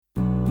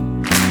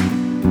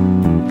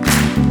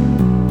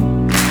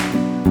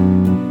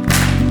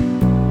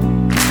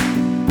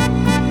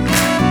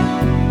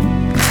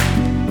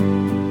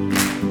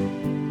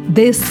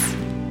This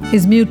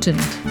is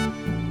Mutant,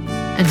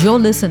 and you're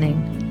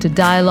listening to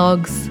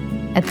Dialogues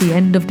at the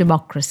End of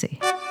Democracy.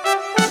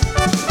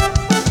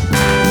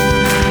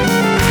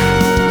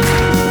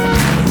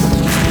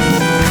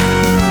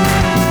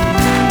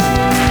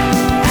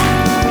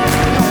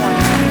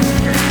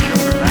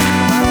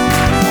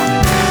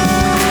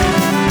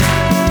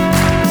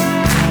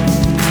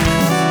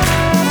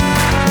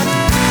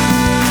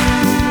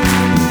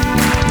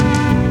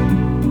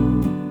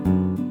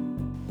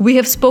 We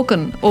have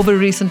spoken over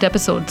recent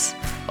episodes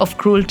of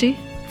cruelty,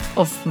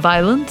 of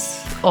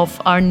violence,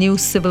 of our new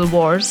civil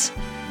wars,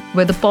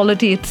 where the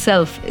polity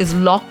itself is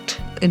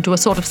locked into a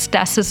sort of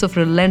stasis of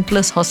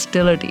relentless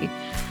hostility.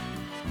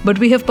 But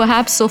we have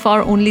perhaps so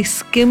far only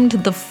skimmed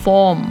the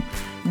form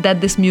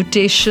that this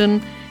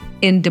mutation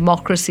in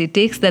democracy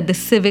takes, that the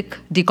civic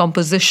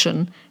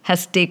decomposition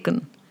has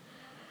taken.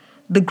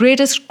 The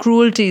greatest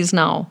cruelties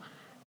now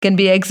can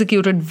be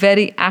executed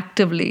very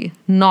actively,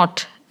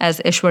 not, as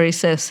Eshwari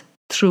says,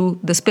 through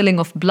the spilling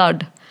of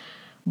blood,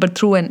 but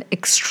through an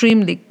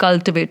extremely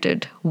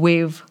cultivated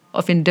wave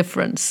of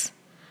indifference.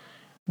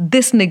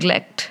 This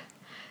neglect,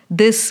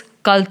 this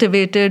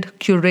cultivated,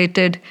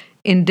 curated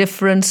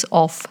indifference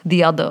of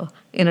the other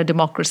in a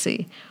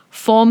democracy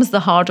forms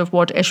the heart of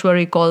what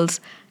Eshwari calls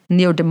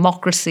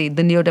Neodemocracy,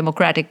 the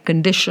Neodemocratic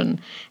condition.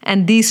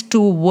 And these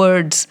two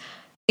words,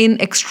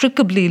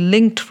 inextricably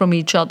linked from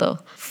each other,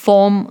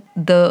 form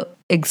the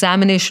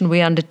examination we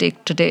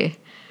undertake today,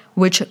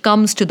 which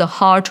comes to the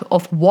heart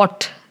of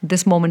what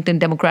this moment in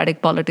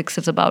democratic politics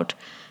is about: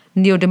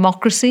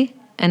 neodemocracy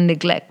and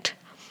neglect.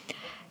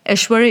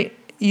 Eshwari,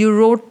 you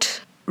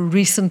wrote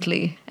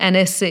recently an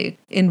essay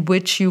in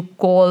which you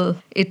call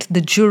it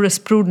the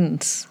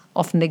jurisprudence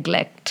of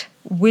neglect.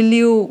 Will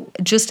you,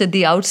 just at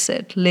the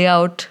outset, lay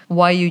out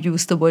why you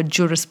use the word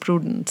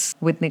jurisprudence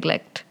with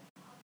neglect?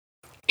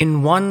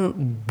 In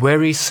one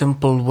very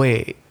simple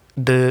way,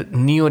 the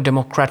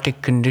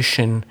neo-democratic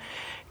condition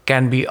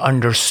can be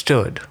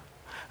understood,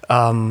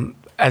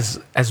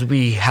 as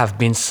we have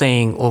been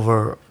saying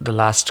over the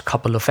last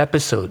couple of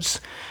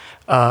episodes,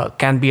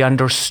 can be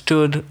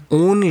understood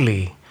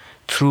only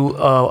through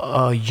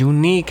a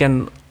unique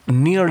and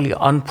nearly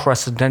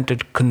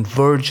unprecedented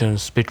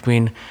convergence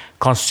between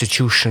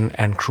constitution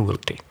and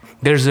cruelty.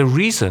 There's a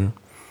reason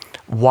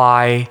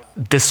why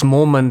this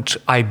moment,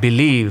 I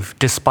believe,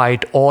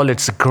 despite all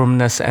its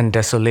grimness and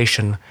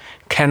desolation,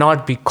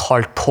 cannot be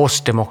called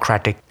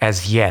post-democratic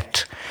as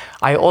yet.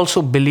 I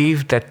also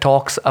believe that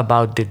talks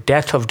about the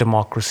death of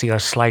democracy are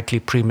slightly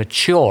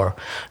premature,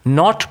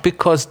 not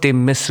because they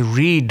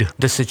misread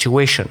the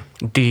situation,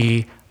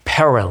 the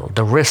peril,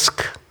 the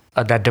risk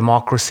that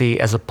democracy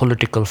as a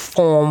political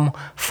form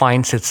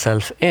finds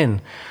itself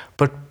in,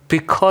 but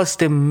because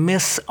they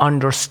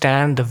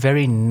misunderstand the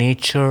very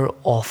nature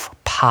of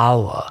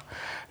power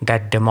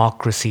that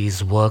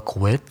democracies work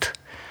with,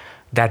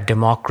 that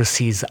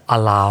democracies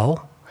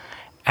allow,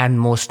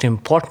 and most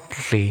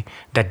importantly,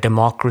 that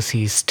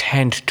democracies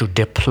tend to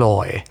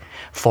deploy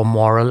for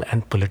moral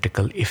and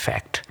political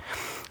effect.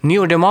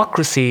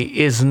 Neo-democracy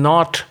is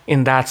not,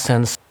 in that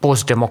sense,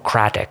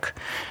 post-democratic.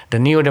 The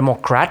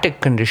neo-democratic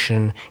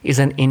condition is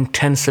an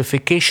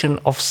intensification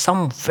of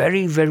some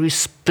very, very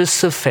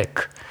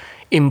specific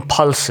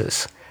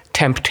impulses,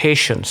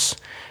 temptations,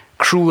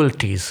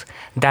 cruelties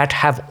that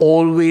have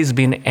always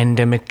been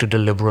endemic to the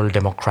liberal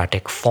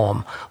democratic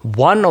form.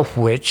 One of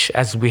which,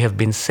 as we have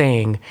been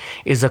saying,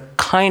 is a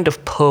kind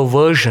of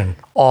perversion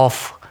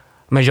of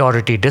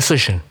majority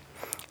decision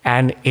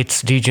and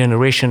its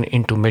degeneration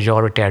into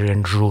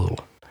majoritarian rule.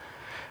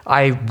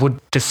 I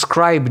would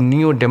describe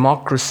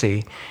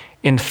neo-democracy,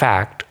 in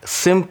fact,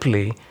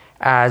 simply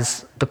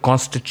as the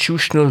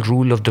constitutional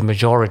rule of the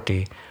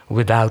majority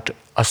without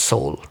a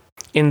soul.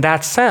 In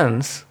that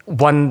sense,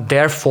 one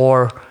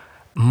therefore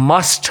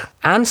must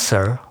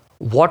answer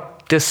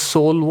what this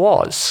soul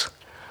was,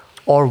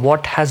 or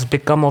what has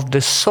become of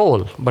this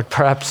soul, but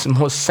perhaps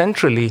most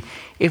centrally,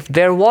 if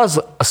there was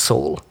a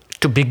soul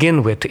to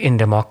begin with in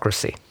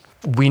democracy.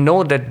 We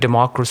know that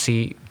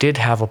democracy did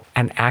have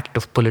an act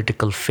of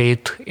political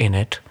faith in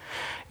it.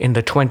 In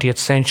the 20th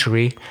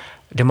century,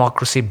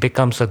 democracy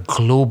becomes a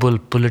global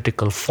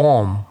political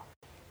form,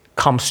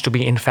 comes to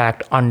be, in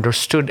fact,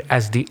 understood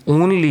as the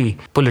only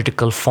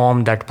political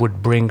form that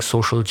would bring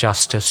social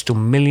justice to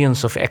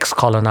millions of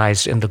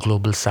ex-colonized in the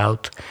global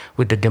south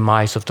with the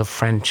demise of the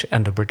French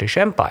and the British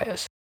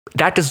empires.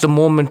 That is the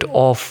moment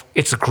of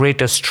its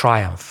greatest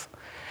triumph.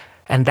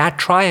 And that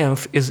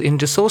triumph is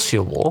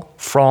indissociable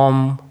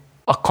from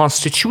a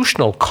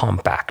constitutional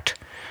compact.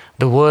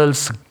 The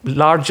world's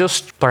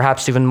largest,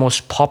 perhaps even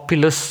most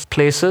populous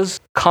places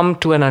come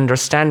to an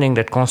understanding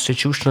that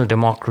constitutional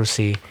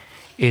democracy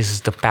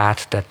is the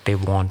path that they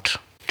want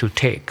to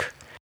take.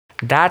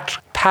 That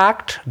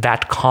pact,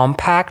 that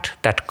compact,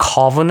 that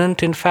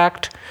covenant, in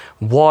fact,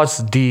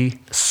 was the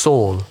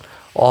soul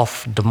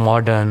of the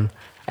modern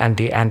and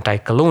the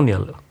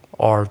anti-colonial,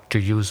 or to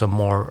use a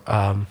more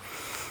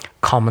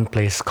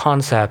commonplace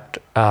concept,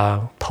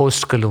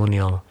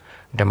 post-colonial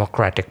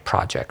democratic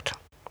project.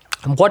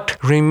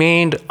 What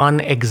remained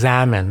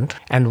unexamined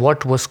and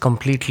what was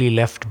completely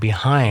left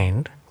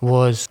behind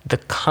was the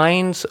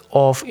kinds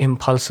of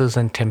impulses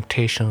and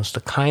temptations,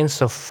 the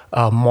kinds of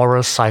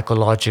moral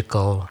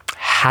psychological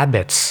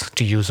habits,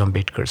 to use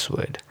Ambedkar's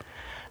word,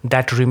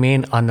 that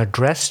remain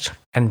unaddressed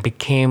and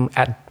became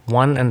at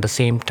one and the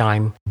same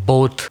time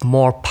both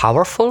more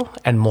powerful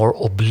and more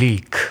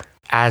oblique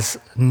as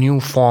new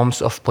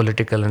forms of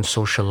political and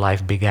social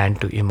life began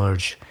to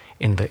emerge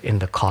in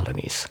the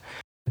colonies.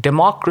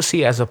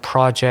 Democracy as a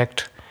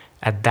project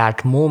at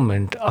that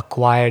moment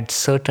acquired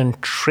certain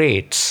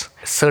traits,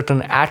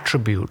 certain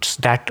attributes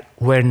that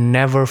were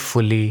never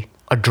fully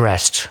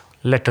addressed,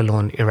 let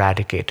alone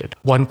eradicated.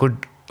 One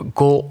could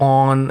go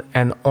on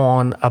and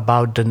on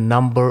about the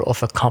number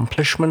of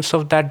accomplishments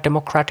of that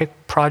democratic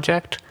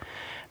project.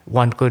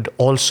 One could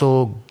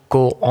also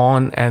go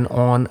on and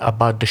on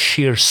about the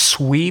sheer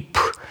sweep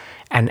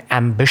and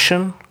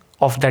ambition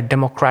of that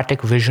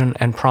democratic vision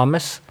and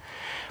promise.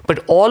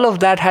 But all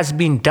of that has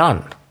been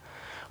done.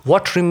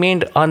 What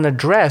remained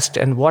unaddressed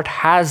and what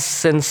has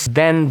since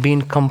then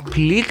been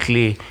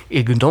completely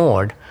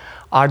ignored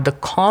are the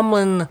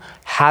common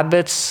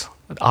habits,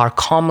 our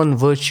common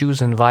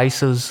virtues and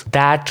vices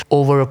that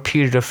over a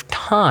period of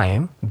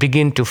time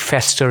begin to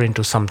fester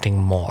into something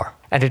more.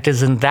 And it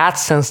is in that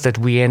sense that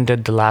we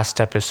ended the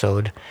last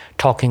episode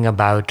talking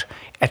about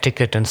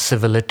etiquette and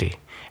civility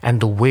and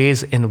the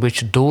ways in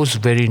which those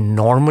very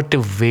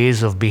normative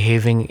ways of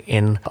behaving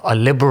in a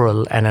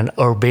liberal and an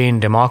urbane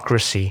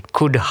democracy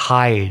could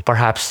hide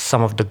perhaps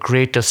some of the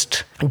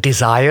greatest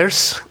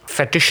desires,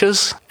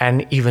 fetishes,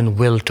 and even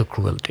will to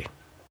cruelty.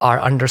 Our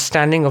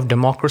understanding of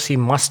democracy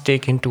must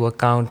take into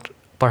account,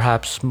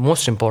 perhaps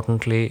most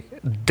importantly,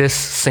 this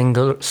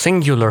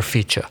singular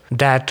feature,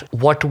 that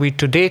what we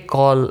today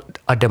call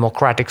a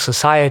democratic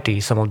society,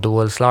 some of the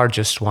world's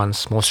largest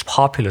ones, most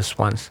populous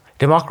ones,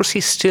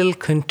 democracy still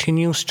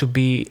continues to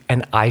be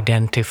an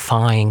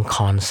identifying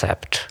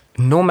concept.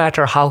 No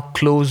matter how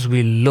close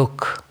we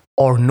look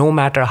or no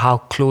matter how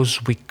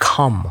close we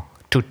come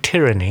to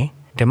tyranny,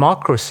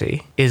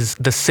 democracy is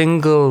the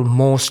single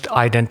most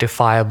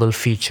identifiable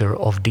feature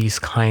of these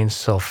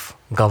kinds of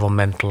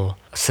governmental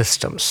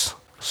systems,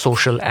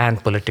 social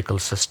and political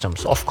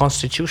systems, of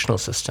constitutional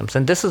systems.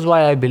 And this is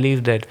why I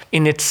believe that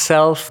in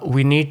itself,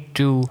 we need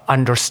to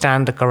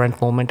understand the current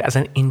moment as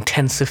an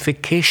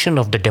intensification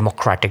of the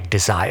democratic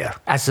desire,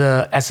 as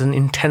an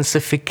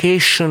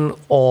intensification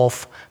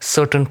of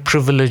certain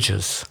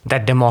privileges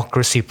that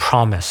democracy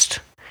promised.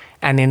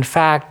 And in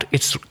fact,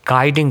 its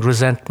guiding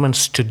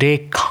resentments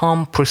today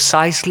come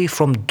precisely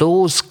from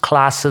those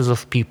classes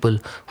of people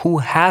who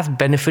have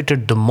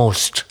benefited the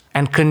most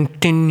and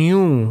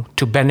continue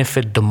to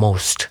benefit the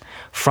most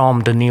from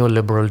the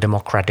neoliberal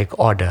democratic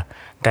order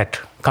that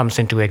comes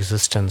into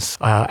existence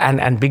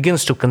and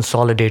begins to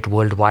consolidate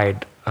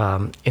worldwide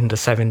in the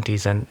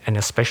 70s and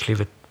especially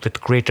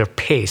with greater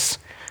pace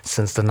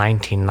since the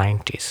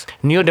 1990s.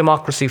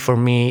 Neodemocracy for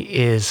me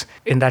is,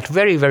 in that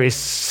very, very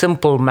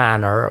simple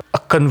manner, a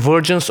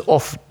convergence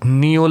of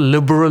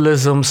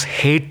neoliberalism's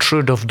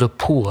hatred of the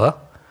poor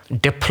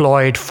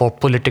deployed for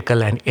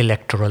political and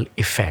electoral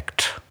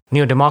effect.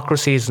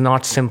 Neodemocracy is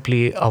not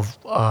simply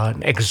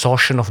an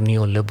exhaustion of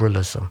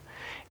neoliberalism.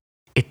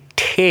 It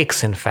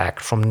takes, in fact,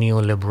 from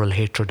neoliberal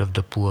hatred of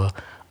the poor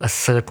a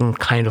certain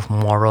kind of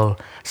moral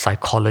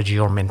psychology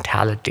or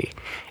mentality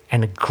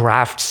and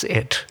grafts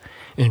it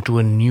into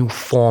a new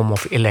form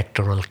of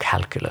electoral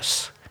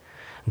calculus.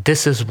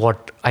 This is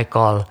what I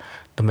call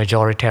the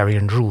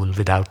majoritarian rule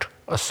without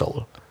a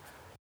soul.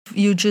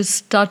 You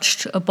just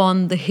touched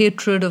upon the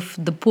hatred of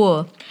the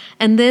poor.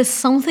 And there's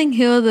something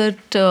here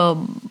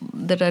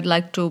that I'd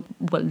like to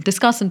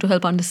discuss and to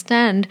help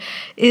understand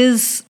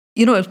is,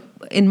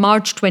 in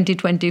March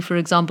 2020, for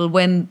example,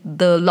 when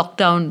the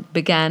lockdown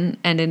began,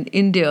 and in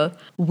India,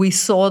 we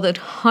saw that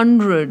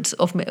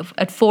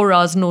at 4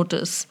 hours'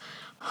 notice,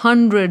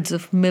 hundreds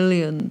of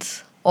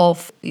millions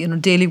of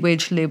daily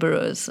wage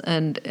laborers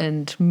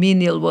and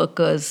menial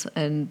workers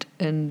and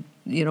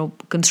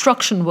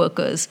construction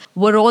workers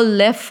were all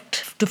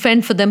left to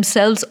fend for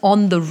themselves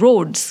on the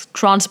roads.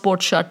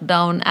 Transport shut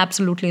down,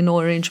 absolutely no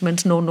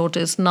arrangements, no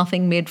notice,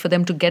 nothing made for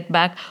them to get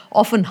back,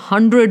 often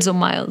hundreds of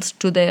miles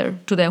to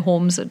their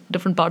homes at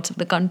different parts of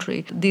the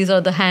country. These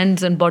are the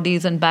hands and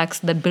bodies and backs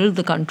that build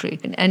the country.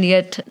 And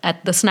yet,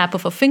 at the snap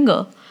of a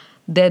finger,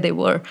 there they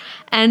were.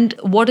 And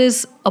what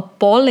is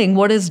appalling,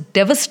 what is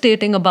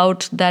devastating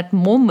about that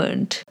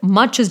moment,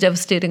 much is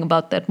devastating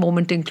about that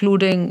moment,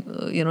 including,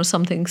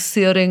 something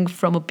searing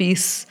from a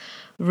piece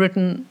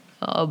written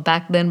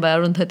back then by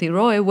Arundhati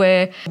Roy,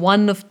 where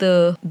one of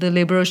the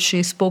laborers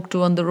she spoke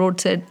to on the road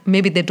said,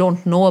 maybe they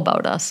don't know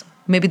about us.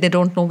 Maybe they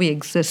don't know we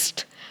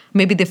exist.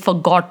 Maybe they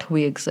forgot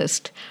we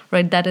exist,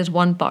 right? That is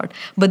one part.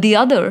 But the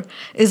other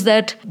is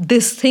that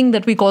this thing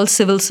that we call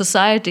civil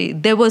society,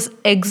 there was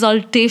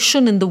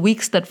exaltation in the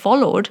weeks that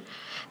followed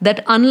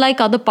that,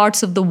 unlike other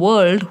parts of the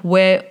world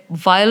where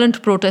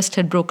violent protest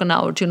had broken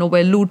out,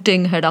 where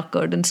looting had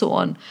occurred and so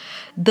on,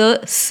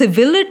 the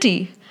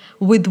civility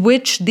with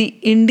which the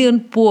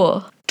Indian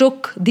poor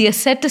took the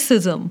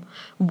asceticism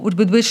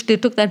with which they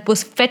took that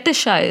was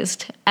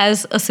fetishized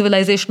as a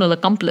civilizational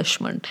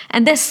accomplishment.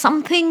 And there's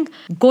something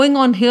going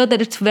on here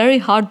that it's very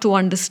hard to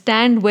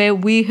understand, where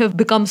we have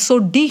become so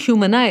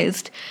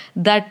dehumanized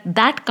that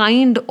that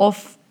kind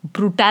of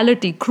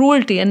brutality,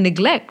 cruelty, and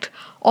neglect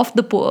of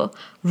the poor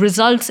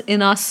results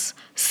in us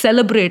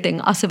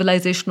celebrating our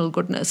civilizational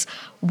goodness.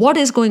 What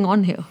is going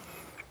on here?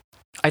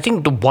 I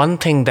think the one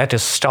thing that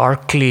is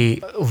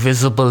starkly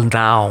visible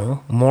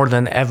now more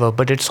than ever,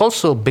 but it's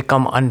also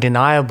become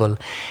undeniable,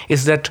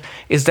 is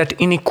that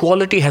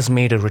inequality has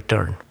made a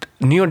return.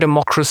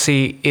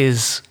 Neodemocracy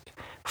is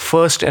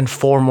first and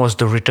foremost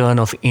the return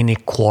of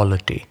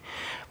inequality,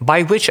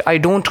 by which I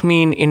don't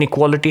mean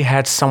inequality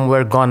had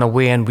somewhere gone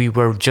away and we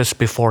were just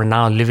before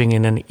now living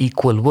in an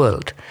equal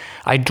world.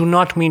 I do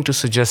not mean to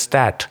suggest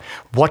that.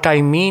 What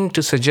I mean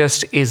to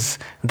suggest is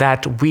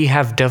that we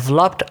have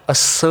developed a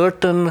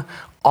certain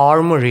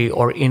armory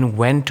or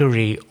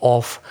inventory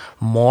of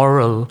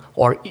moral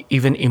or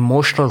even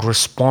emotional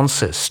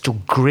responses to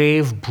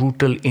grave,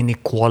 brutal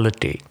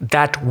inequality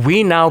that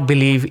we now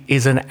believe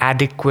is an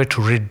adequate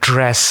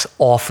redress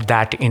of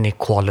that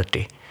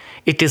inequality.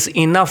 It is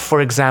enough, for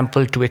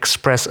example, to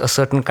express a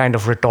certain kind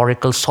of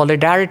rhetorical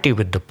solidarity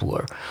with the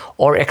poor,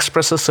 or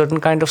express a certain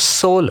kind of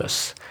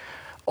solace,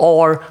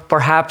 or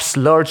perhaps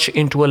lurch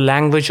into a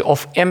language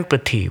of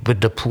empathy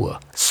with the poor,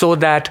 so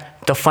that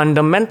the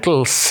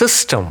fundamental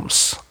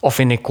systems of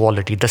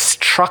inequality, the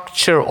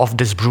structure of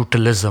this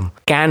brutalism,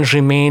 can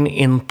remain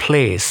in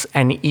place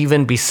and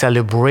even be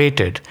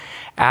celebrated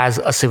as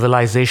a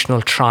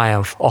civilizational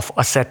triumph of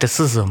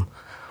asceticism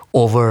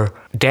over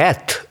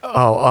death,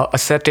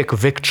 ascetic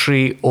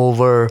victory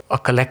over a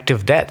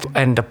collective death.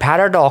 And the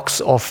paradox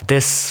of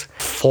this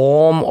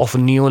form of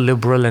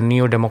neoliberal and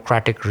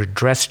neo-democratic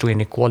redress to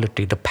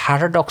inequality, the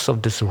paradox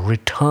of this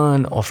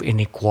return of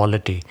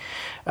inequality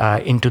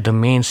into the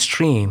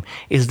mainstream,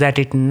 is that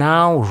it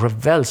now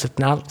revels, it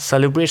now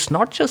celebrates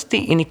not just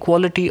the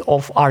inequality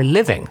of our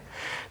living,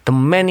 the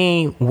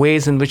many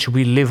ways in which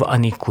we live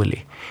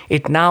unequally.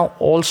 It now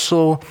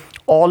also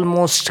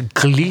almost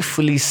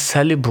gleefully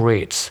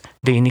celebrates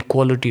the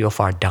inequality of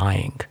our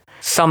dying.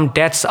 Some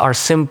deaths are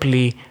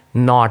simply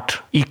not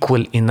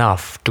equal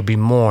enough to be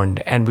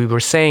mourned. And we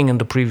were saying in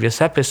the previous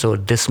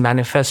episode, this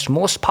manifests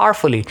most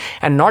powerfully,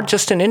 and not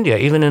just in India,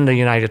 even in the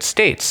United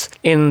States,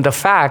 in the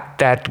fact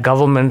that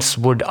governments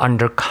would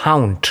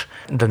undercount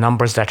the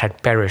numbers that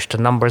had perished, the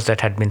numbers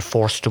that had been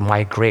forced to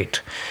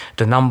migrate,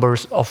 the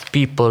numbers of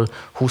people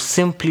who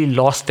simply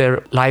lost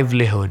their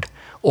livelihood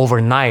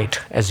overnight,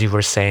 as you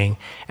were saying,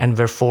 and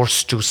were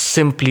forced to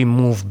simply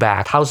move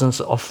back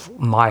thousands of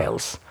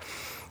miles.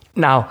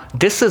 Now,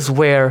 this is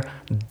where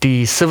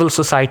the civil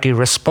society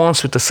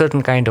responds with a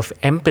certain kind of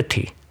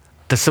empathy.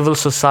 The civil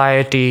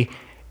society,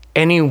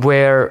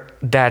 anywhere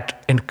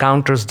that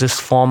encounters this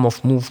form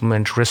of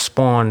movement,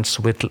 responds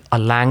with a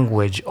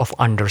language of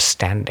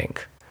understanding.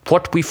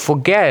 What we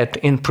forget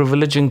in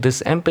privileging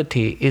this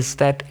empathy is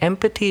that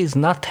empathy is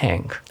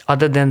nothing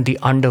other than the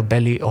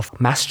underbelly of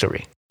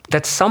mastery.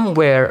 That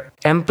somewhere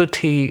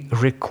empathy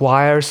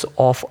requires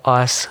of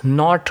us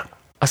not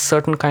a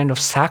certain kind of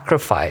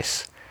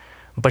sacrifice,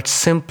 but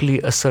simply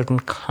a certain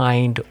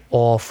kind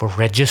of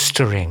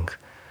registering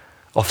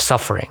of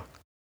suffering.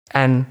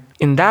 And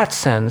in that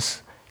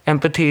sense,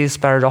 empathy is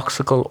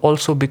paradoxical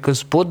also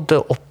because both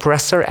the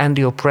oppressor and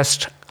the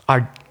oppressed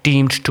are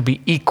deemed to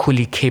be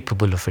equally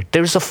capable of it.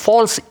 There is a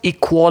false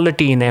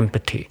equality in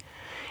empathy.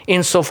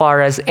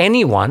 Insofar as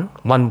anyone,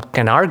 one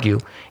can argue,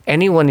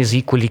 anyone is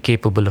equally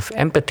capable of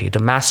empathy, the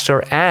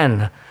master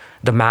and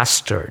the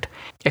mastered.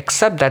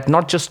 Except that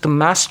not just the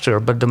master,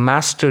 but the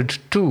mastered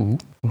too,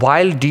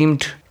 while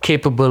deemed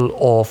capable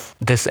of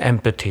this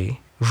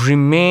empathy,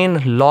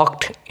 remain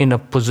locked in a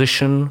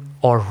position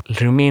or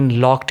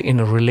remain locked in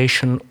a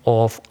relation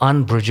of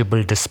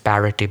unbridgeable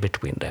disparity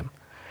between them.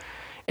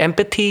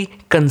 Empathy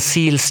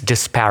conceals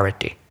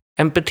disparity.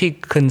 Empathy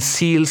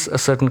conceals a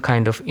certain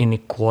kind of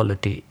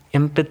inequality.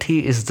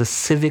 Empathy is the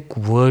civic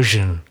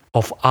version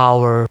of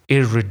our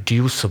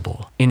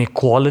irreducible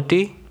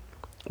inequality,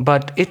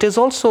 but it is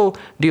also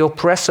the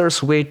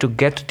oppressor's way to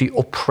get the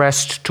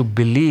oppressed to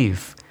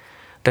believe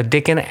that they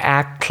can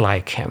act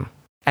like him.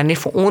 And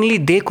if only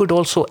they could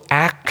also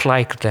act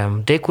like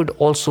them, they could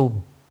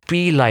also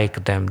be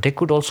like them, they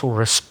could also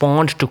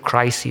respond to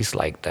crises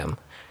like them,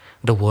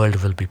 the world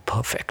will be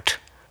perfect.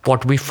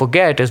 What we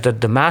forget is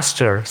that the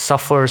master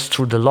suffers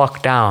through the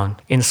lockdown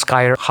in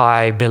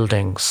sky-high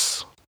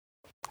buildings,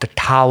 the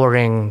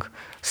towering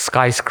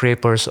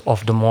skyscrapers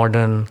of the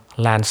modern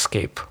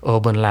landscape,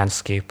 urban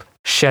landscape,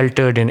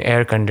 sheltered in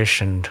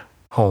air-conditioned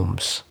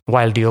homes,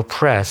 while the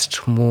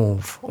oppressed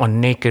move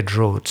on naked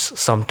roads,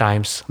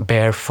 sometimes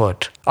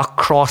barefoot,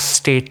 across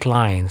state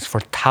lines for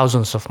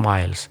thousands of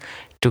miles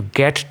to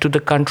get to the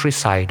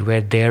countryside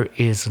where there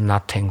is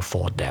nothing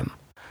for them.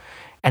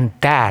 And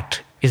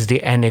that is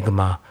the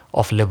enigma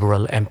of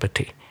liberal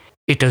empathy.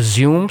 It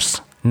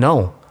assumes,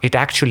 no, it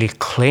actually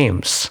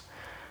claims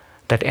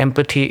that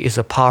empathy is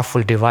a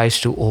powerful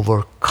device to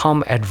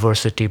overcome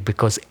adversity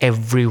because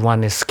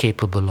everyone is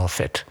capable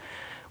of it.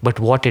 But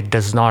what it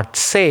does not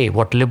say,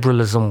 what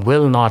liberalism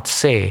will not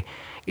say,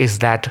 is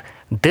that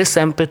this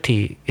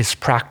empathy is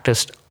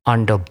practiced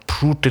under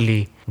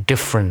brutally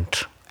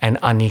different and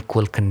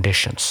unequal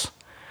conditions.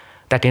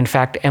 That in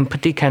fact,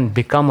 empathy can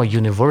become a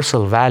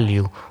universal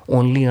value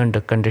only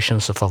under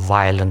conditions of a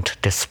violent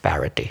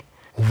disparity.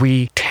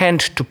 We tend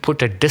to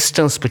put a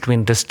distance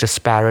between this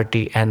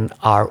disparity and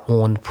our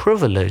own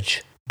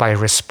privilege by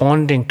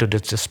responding to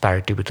this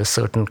disparity with a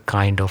certain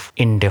kind of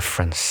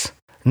indifference.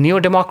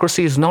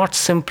 Neodemocracy is not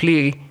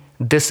simply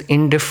this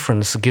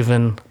indifference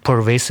given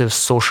pervasive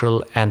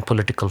social and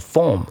political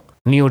form.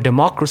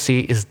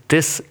 Neodemocracy is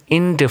this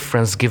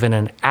indifference given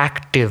an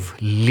active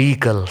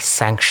legal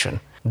sanction.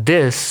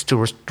 This, to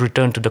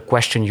return to the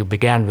question you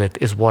began with,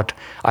 is what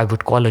I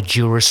would call a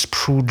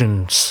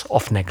jurisprudence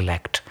of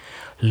neglect.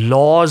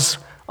 Laws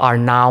are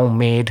now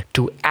made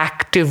to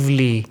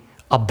actively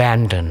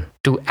abandon,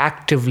 to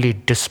actively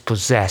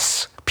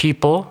dispossess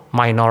people,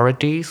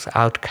 minorities,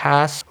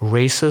 outcasts,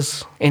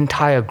 races,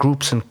 entire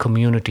groups and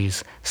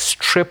communities,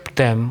 strip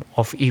them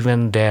of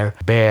even their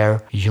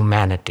bare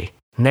humanity.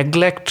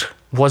 Neglect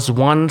was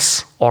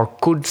once, or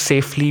could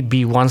safely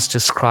be once,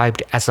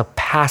 described as a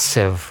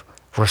passive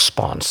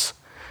response.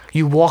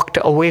 You walked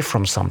away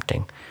from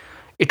something.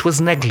 It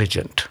was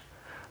negligent.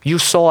 You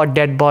saw a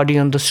dead body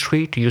on the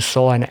street, you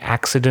saw an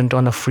accident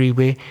on a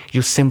freeway,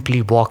 you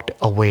simply walked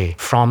away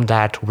from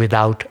that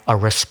without a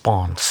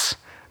response.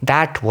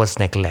 That was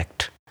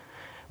neglect.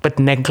 But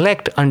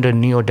neglect under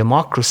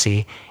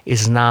neodemocracy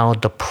is now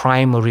the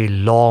primary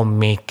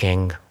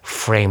law-making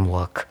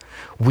framework.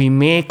 We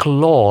make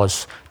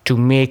laws to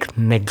make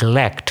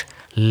neglect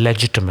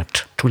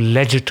legitimate, to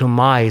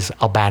legitimize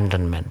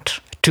abandonment,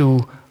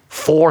 to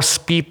force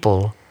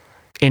people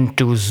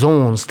into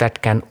zones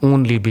that can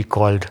only be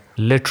called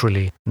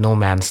literally no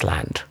man's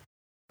land.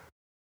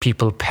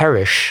 People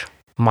perish,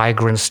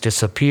 migrants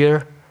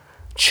disappear,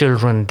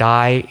 children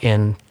die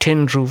in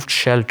tin-roofed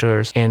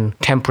shelters in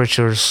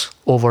temperatures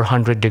over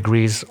 100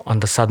 degrees on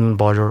the southern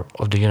border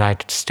of the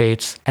United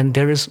States, and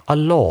there is a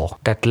law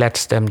that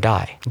lets them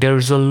die. There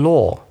is a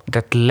law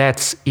that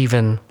lets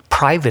even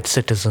private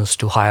citizens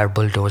to hire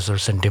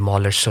bulldozers and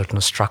demolish certain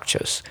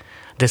structures.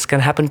 This can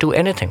happen to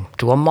anything,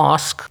 to a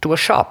mosque, to a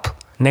shop.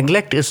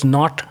 Neglect is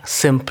not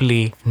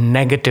simply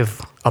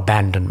negative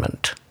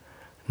abandonment.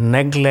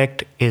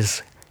 Neglect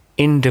is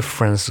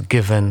indifference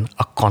given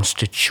a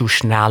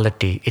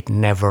constitutionality it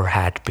never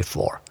had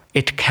before.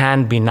 It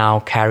can be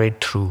now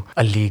carried through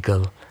a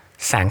legal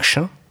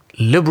sanction.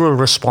 Liberal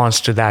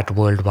response to that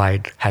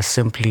worldwide has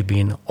simply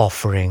been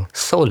offering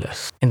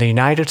solace. In the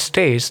United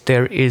States,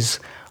 there is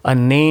a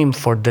name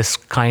for this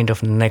kind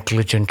of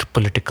negligent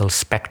political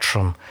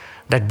spectrum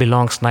that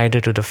belongs neither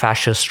to the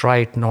fascist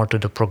right nor to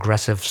the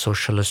progressive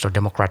socialist or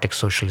democratic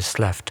socialist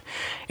left.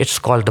 It's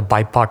called the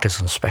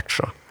bipartisan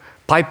spectrum.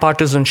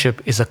 Bipartisanship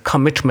is a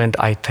commitment,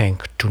 I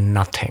think, to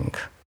nothing.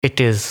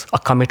 It is a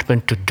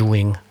commitment to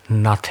doing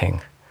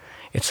nothing.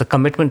 It's a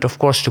commitment, of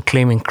course, to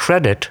claiming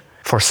credit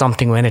for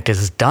something when it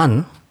is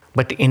done,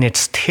 but in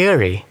its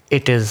theory,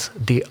 it is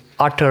the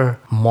utter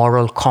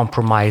moral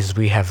compromise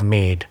we have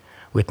made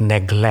with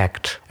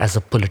neglect as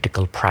a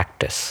political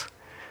practice.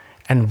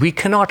 And we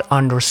cannot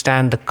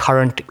understand the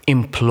current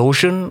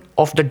implosion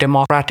of the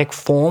democratic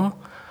form,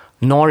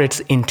 nor its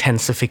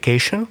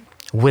intensification,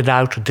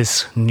 without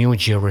this new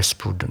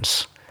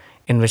jurisprudence,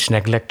 in which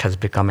neglect has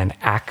become an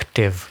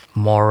active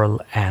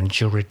moral and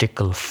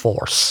juridical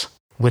force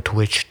with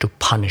which to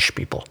punish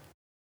people.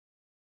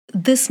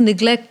 This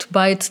neglect,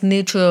 by its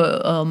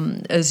nature,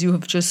 as you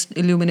have just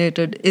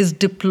illuminated, is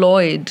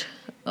deployed,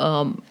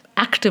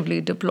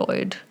 actively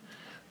deployed,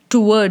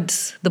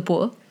 towards the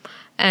poor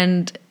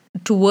and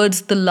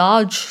towards the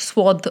large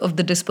swath of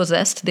the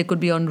dispossessed. They could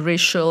be on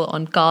racial,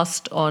 on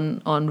caste,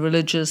 on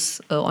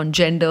religious, on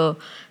gender,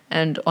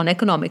 and on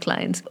economic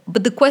lines.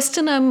 But the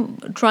question I'm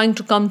trying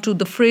to come to,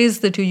 the phrase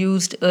that you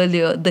used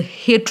earlier, the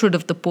hatred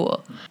of the poor.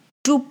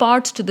 Two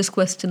parts to this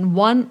question.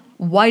 One,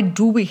 why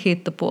do we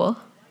hate the poor?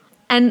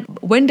 And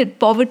when did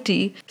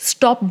poverty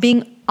stop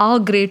being our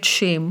great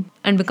shame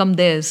and become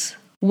theirs?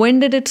 When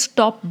did it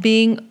stop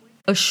being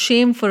a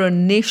shame for a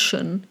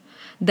nation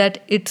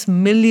that its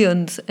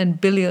millions and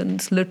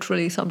billions,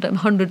 literally sometimes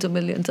hundreds of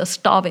millions, are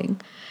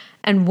starving?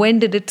 And when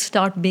did it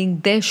start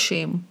being their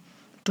shame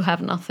to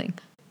have nothing?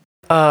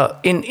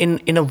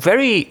 In a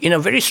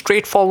very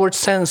straightforward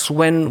sense,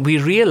 when we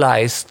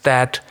realized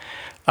that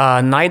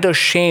neither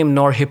shame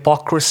nor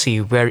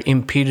hypocrisy were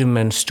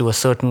impediments to a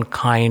certain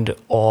kind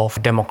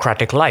of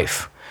democratic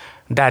life,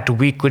 that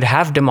we could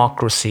have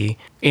democracy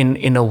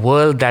in a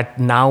world that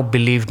now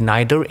believed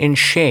neither in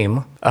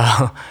shame,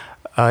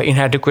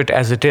 inadequate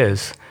as it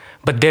is,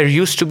 but there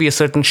used to be a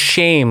certain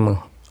shame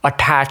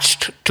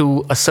attached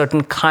to a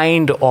certain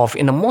kind of,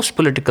 in a most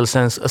political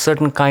sense, a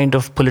certain kind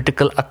of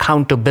political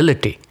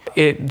accountability.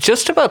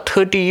 Just about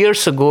 30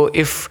 years ago,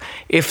 if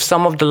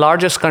some of the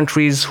largest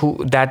countries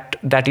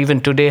that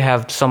even today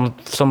have some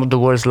of the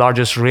world's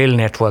largest rail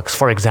networks,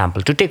 for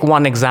example, to take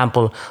one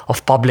example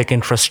of public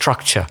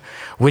infrastructure,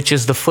 which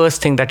is the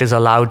first thing that is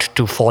allowed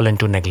to fall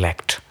into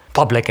neglect,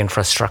 public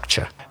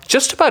infrastructure.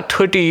 Just about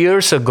 30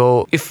 years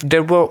ago, if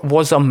there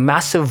was a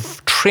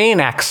massive train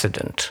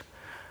accident,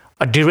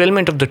 a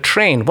derailment of the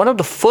train, one of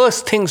the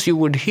first things you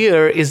would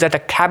hear is that a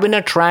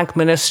cabinet rank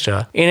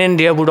minister in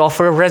India would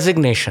offer a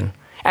resignation,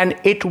 and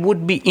it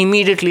would be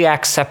immediately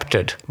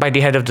accepted by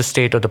the head of the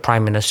state or the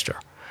prime minister.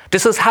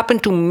 This has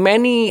happened to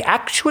many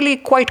actually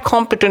quite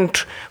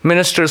competent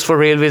ministers for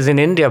railways in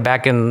India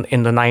back in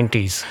the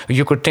 90s.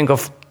 You could think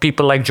of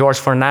people like George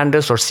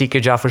Fernandez or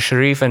C.K. Jafar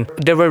Sharif, and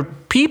there were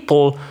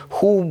people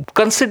who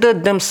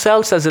considered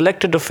themselves as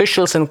elected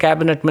officials and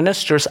cabinet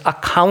ministers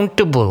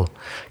accountable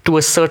to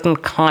a certain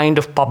kind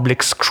of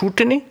public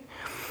scrutiny,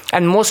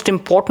 and most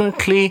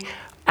importantly,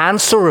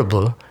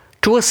 answerable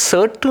to a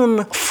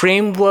certain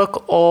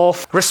framework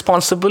of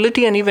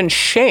responsibility and even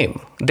shame.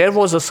 There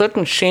was a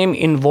certain shame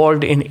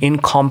involved in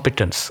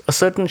incompetence, a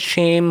certain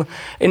shame,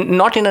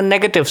 not in a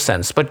negative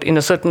sense, but in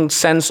a certain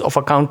sense of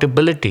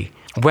accountability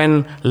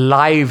when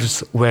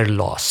lives were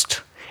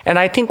lost. And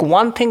I think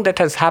one thing that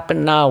has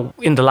happened now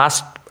in the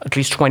last at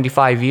least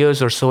 25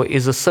 years or so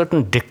is a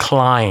certain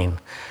decline,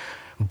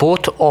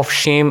 both of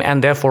shame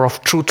and therefore of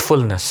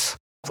truthfulness.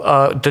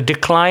 The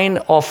decline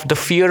of the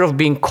fear of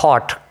being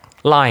caught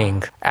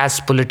lying as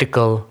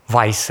political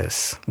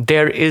vices.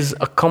 There is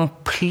a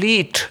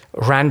complete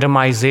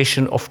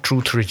randomization of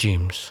truth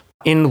regimes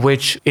in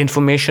which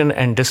information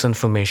and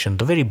disinformation,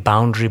 the very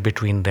boundary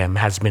between them,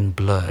 has been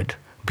blurred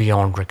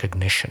beyond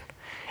recognition.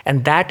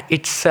 And that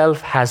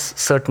itself has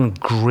certain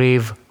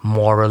grave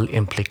moral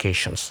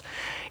implications.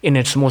 In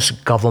its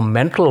most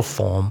governmental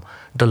form,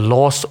 the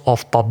loss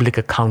of public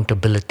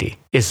accountability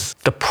is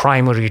the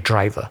primary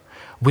driver,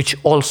 which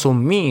also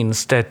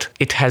means that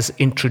it has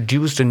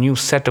introduced a new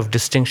set of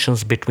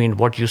distinctions between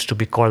what used to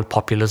be called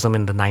populism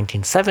in the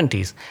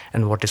 1970s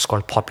and what is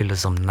called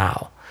populism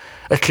now.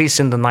 At least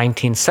in the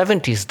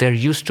 1970s, there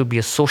used to be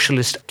a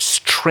socialist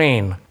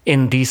strain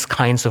in these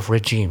kinds of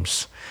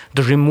regimes.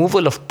 The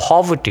removal of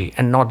poverty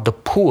and not the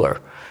poor.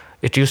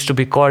 It used to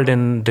be called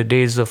in the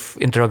days of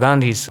Indira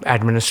Gandhi's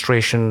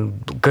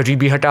administration,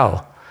 Garibi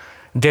Hatao.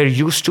 There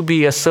used to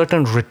be a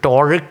certain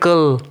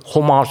rhetorical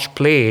homage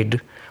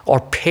played or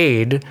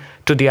paid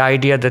to the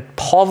idea that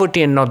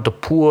poverty and not the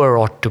poor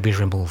ought to be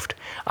removed.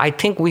 I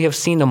think we have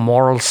seen a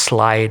moral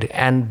slide,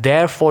 and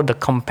therefore the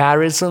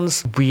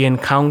comparisons we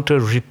encounter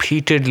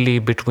repeatedly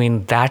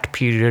between that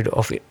period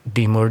of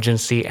the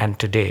emergency and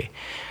today,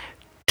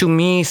 to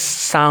me,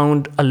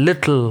 sound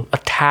a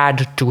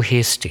tad too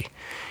hasty,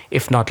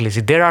 if not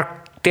lazy. There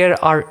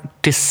are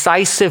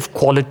decisive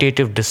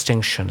qualitative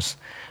distinctions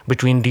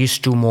between these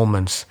two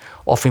moments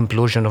of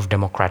implosion of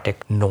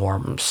democratic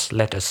norms,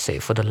 let us say,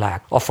 for the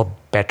lack of a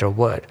better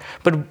word.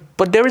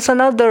 But there is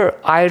another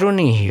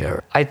irony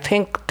here. I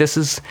think this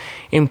is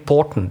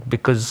important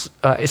because,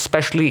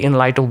 especially in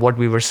light of what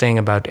we were saying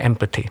about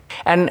empathy.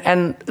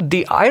 And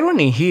the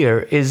irony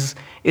here is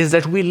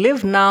that we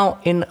live now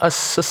in a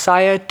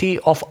society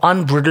of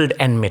unbridled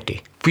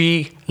enmity.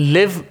 We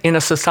live in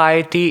a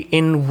society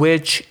in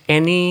which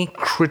any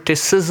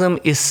criticism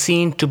is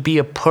seen to be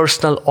a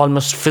personal,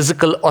 almost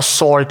physical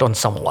assault on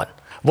someone.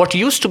 What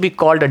used to be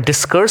called a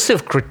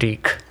discursive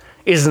critique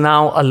is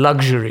now a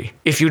luxury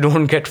if you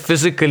don't get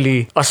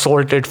physically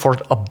assaulted for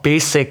a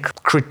basic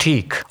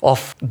critique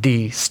of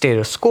the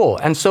status quo.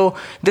 And so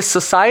this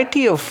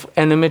society of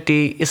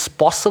enmity is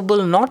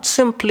possible not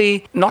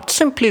simply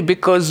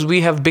because we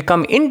have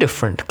become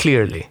indifferent,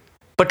 clearly,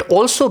 but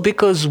also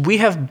because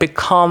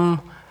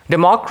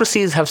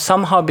democracies have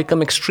somehow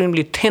become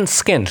extremely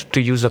thin-skinned,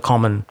 to use a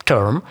common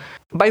term,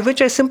 by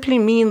which I simply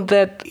mean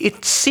that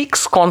it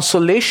seeks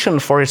consolation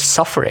for its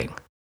suffering.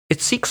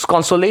 It seeks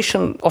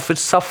consolation of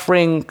its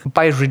suffering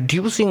by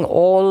reducing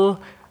all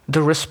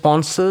the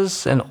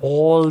responses and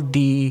all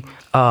the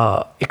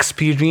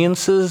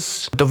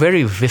experiences, the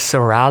very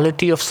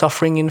viscerality of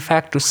suffering, in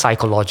fact, to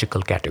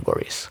psychological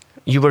categories.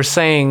 You were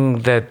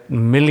saying that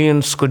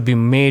millions could be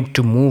made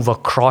to move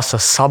across a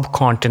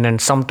subcontinent,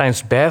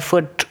 sometimes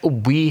barefoot.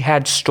 We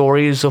had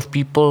stories of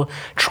people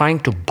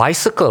trying to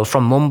bicycle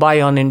from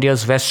Mumbai on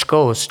India's west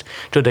coast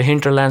to the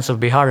hinterlands of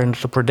Bihar and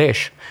Uttar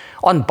Pradesh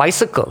on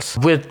bicycles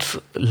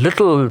with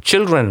little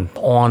children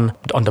on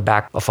the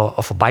back of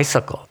a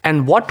bicycle.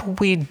 And what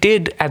we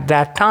did at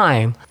that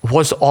time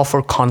was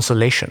offer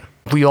consolation.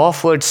 We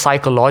offered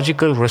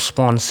psychological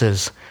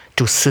responses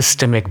to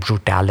systemic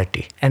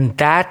brutality. And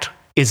that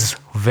is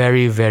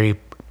very, very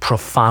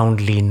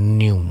profoundly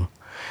new.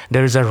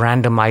 There is a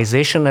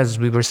randomization, as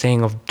we were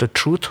saying, of the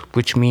truth,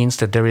 which means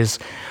that there's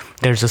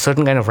a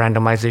certain kind of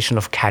randomization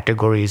of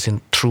categories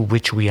through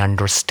which we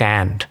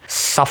understand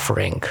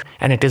suffering.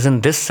 And it is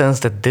in this sense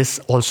that this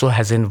also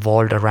has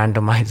involved a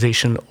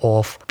randomization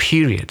of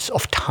periods,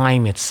 of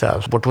time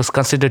itself. What was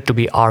considered to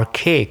be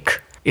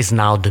archaic is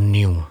now the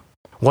new.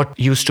 What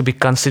used to be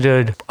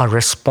considered a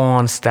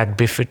response that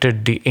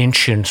befitted the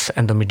ancients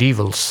and the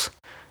medievals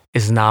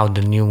is now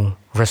the new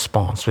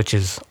response, which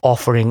is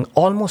offering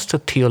almost a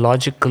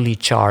theologically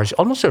charged,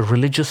 almost a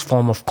religious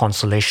form of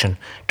consolation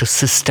to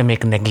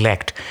systemic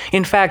neglect.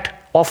 In fact,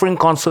 offering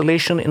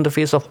consolation in the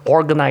face of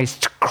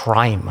organized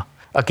crime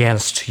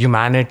against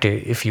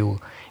humanity, if you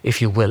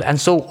will. And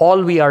so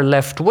all we are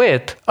left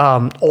with,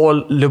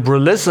 all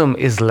liberalism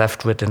is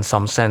left with in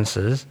some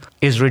senses,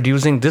 is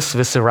reducing this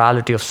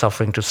viscerality of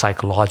suffering to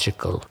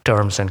psychological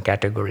terms and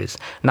categories.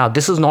 Now,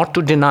 this is not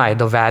to deny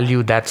the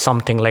value that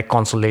something like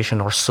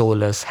consolation or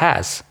solace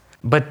has.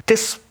 But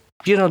this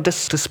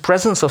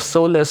presence of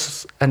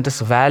solace and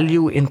this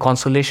value in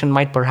consolation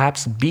might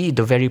perhaps be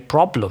the very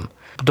problem.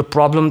 The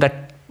problem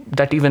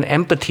that even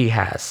empathy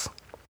has.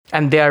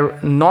 And they are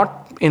not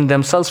in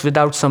themselves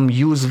without some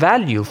use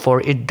value,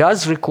 for it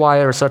does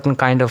require a certain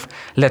kind of,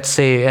 let's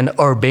say, an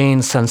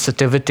urbane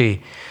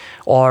sensitivity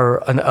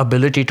or an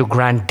ability to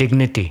grant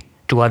dignity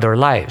to other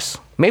lives.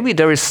 Maybe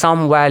there is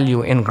some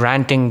value in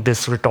granting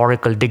this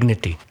rhetorical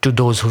dignity to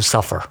those who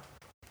suffer,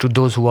 to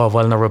those who are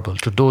vulnerable,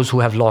 to those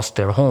who have lost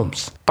their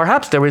homes.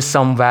 Perhaps there is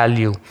some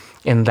value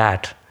in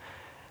that.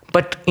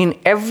 But in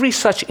every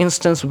such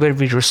instance where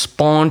we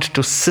respond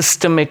to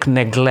systemic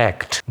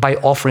neglect by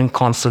offering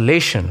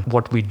consolation,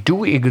 what we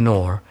do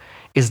ignore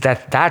is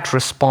that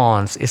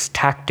response is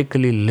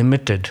tactically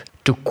limited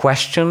to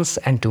questions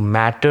and to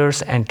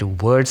matters and to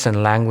words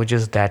and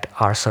languages that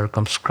are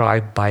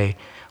circumscribed by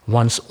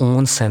one's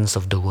own sense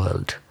of the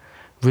world.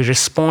 We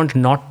respond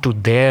not to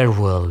their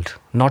world,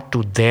 not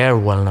to their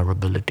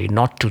vulnerability,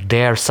 not to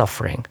their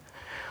suffering.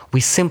 We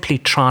simply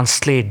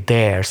translate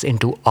theirs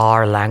into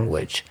our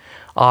language,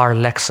 our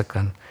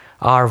lexicon,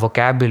 our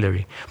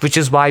vocabulary, which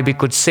is why we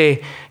could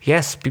say,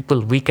 yes, people,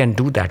 we can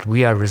do that.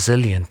 We are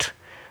resilient.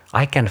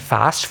 I can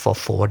fast for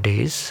 4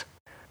 days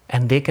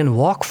and they can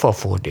walk for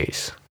 4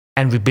 days.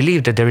 And we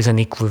believe that there is an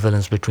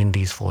equivalence between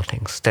these 4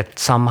 things, that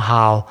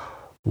somehow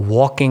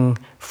walking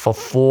for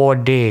 4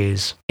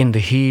 days in the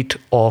heat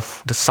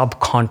of the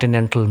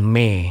subcontinental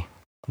May,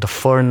 the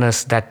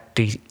furnace that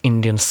the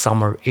Indian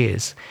summer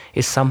is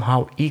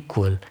somehow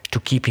equal to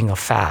keeping a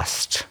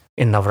fast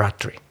in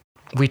Navratri.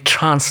 We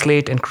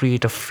translate and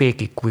create a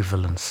fake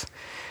equivalence,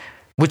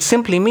 which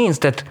simply means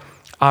that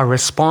our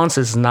response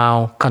is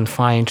now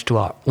confined to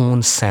our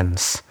own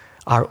sense,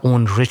 our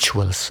own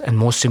rituals, and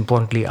most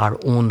importantly, our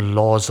own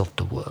laws of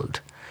the world.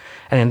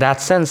 And in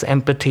that sense,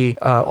 empathy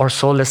or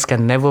solace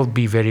can never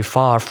be very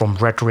far from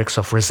rhetorics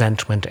of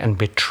resentment and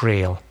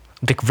betrayal.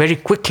 They very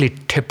quickly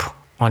tip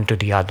onto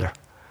the other.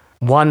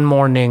 One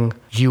morning,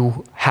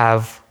 you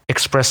have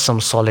expressed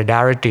some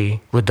solidarity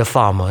with the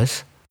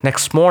farmers.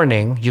 Next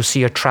morning, you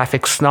see a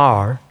traffic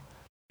snarl,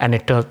 and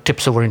it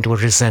tips over into a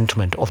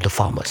resentment of the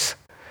farmers.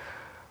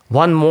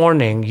 One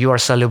morning, you are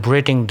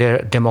celebrating their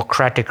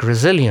democratic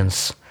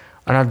resilience.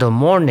 Another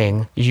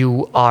morning,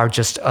 you are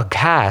just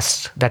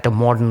aghast that a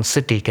modern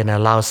city can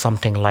allow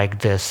something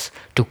like this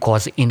to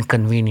cause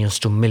inconvenience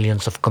to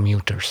millions of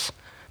commuters.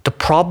 The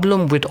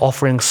problem with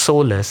offering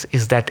solace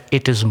is that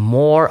it is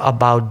more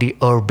about the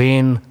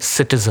urbane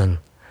citizen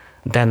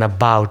than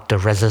about the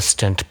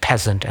resistant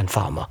peasant and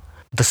farmer.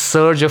 The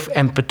surge of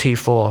empathy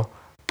for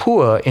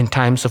poor in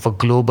times of a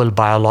global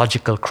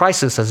biological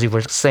crisis, as you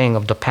were saying,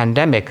 of the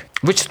pandemic,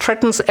 which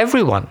threatens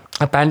everyone.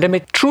 A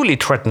pandemic truly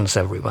threatens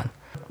everyone.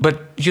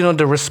 But,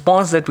 the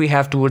response that we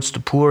have towards the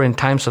poor in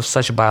times of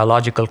such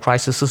biological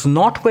crisis is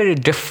not very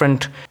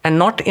different, and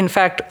not, in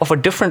fact, of a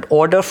different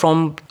order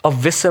from a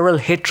visceral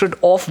hatred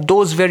of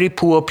those very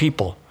poor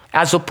people,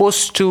 as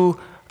opposed to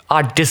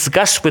our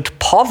disgust with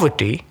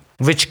poverty,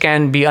 which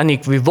can be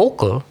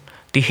unequivocal.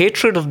 The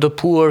hatred of the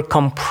poor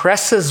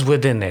compresses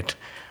within it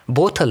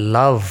both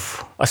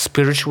a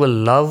spiritual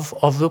love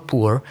of the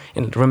poor.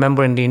 And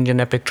remember, in the Indian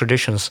epic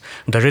traditions,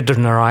 the Ridra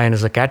Narayan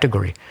is a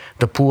category.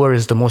 The poor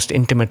is the most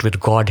intimate with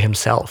God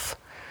himself.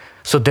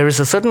 So there is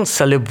a certain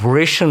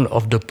celebration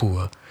of the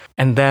poor.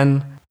 And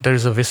then there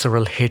is a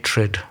visceral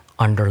hatred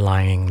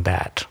underlying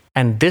that.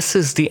 And this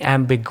is the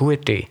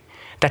ambiguity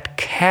that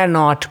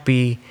cannot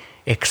be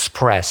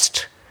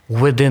expressed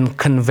within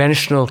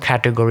conventional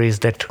categories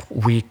that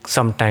we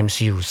sometimes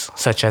use,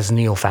 such as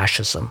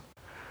neo-fascism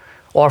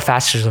or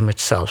fascism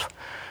itself.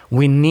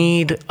 We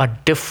need a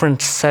different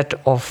set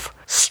of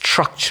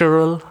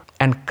structural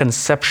and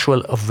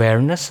conceptual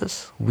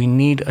awarenesses. We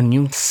need a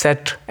new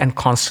set and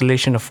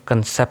constellation of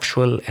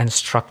conceptual and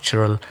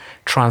structural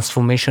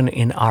transformation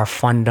in our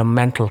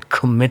fundamental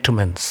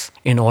commitments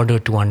in order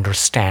to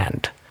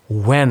understand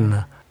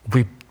when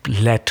we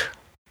let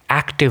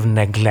active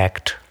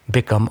neglect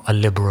become a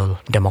liberal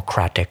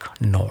democratic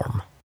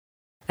norm.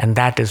 And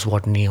that is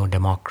what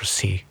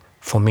neodemocracy,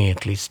 for me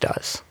at least,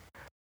 does.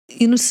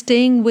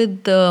 Staying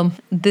with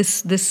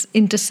this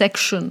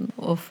intersection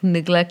of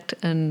neglect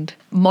and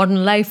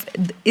modern life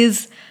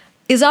is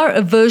our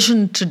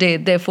aversion today,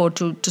 therefore,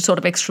 to sort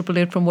of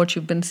extrapolate from what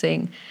you've been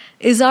saying,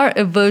 is our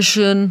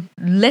aversion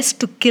less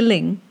to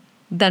killing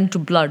than to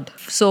blood?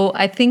 So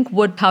I think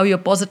how you're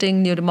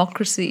positing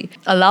neodemocracy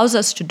allows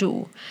us to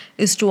do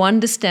is to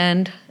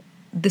understand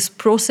this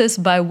process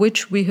by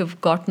which we have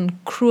gotten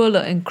crueler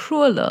and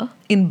crueler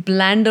in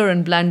blander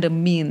and blander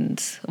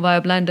means,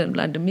 via blander and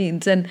blander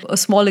means. And a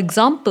small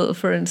example,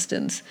 for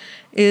instance,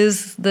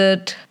 is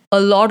that a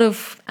lot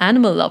of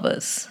animal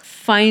lovers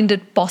find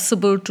it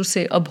possible to,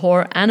 say,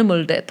 abhor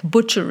animal death,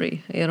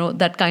 butchery,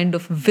 that kind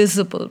of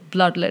visible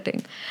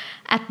bloodletting,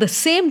 at the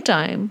same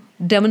time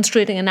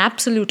demonstrating an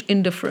absolute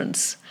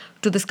indifference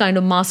to this kind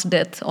of mass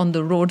death on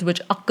the roads,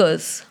 which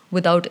occurs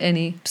without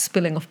any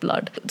spilling of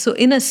blood. So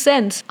in a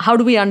sense, how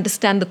do we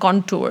understand the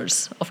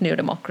contours of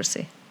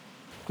neodemocracy?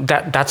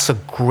 That's a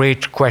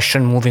great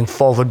question moving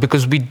forward,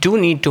 because we do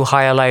need to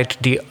highlight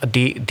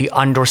the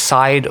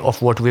underside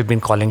of what we've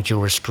been calling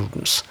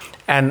jurisprudence.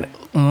 And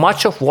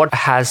much of what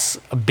has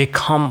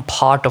become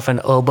part of an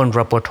urban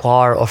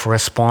repertoire of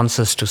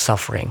responses to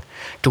suffering,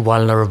 to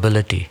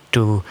vulnerability,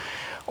 to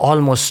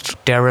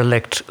almost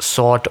derelict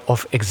sort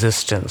of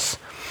existence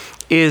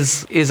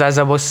is, as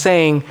I was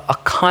saying, a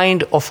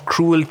kind of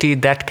cruelty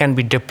that can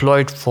be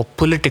deployed for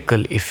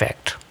political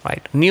effect.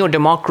 Right?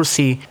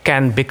 Neodemocracy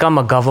can become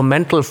a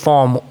governmental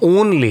form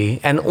only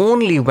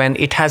when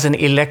it has an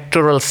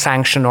electoral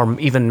sanction or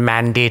even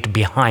mandate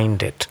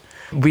behind it.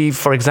 We,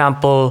 for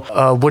example,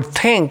 would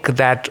think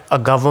that a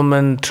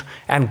government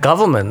and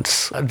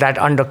governments that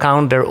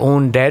undercount their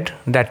own dead,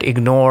 that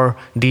ignore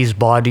these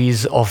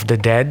bodies of the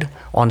dead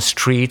on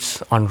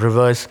streets, on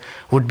rivers,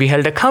 would be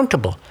held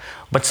accountable.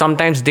 But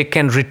sometimes they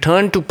can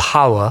return to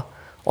power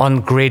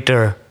on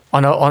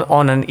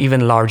an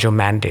even larger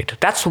mandate.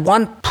 That's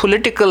one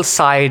political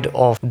side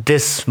of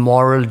this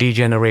moral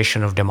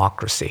degeneration of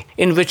democracy,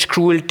 in which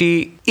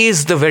cruelty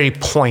is the very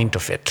point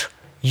of it.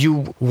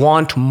 You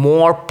want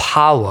more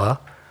power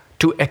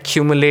to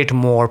accumulate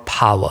more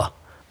power,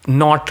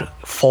 not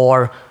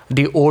for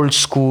the old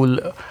school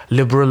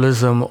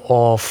liberalism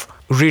of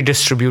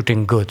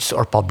redistributing goods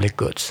or public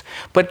goods.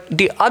 But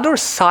the other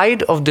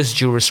side of this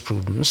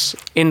jurisprudence,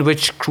 in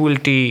which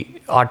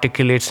cruelty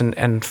articulates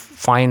and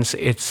finds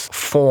its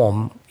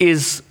form,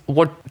 is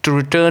what, to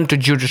return to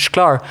Judith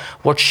Clark,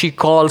 what she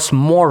calls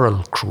moral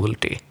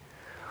cruelty.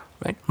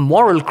 Right?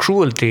 Moral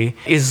cruelty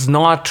is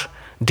not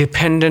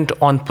dependent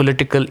on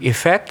political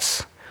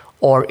effects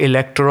or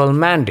electoral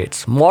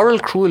mandates. Moral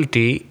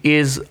cruelty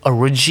is a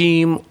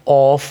regime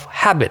of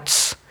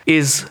habits,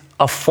 is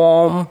a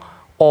form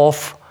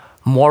of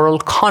moral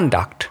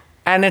conduct,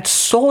 and its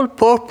sole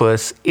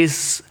purpose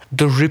is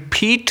the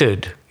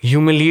repeated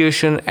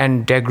humiliation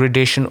and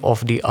degradation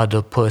of the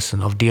other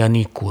person, of the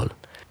unequal,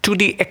 to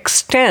the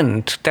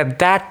extent that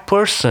that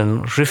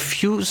person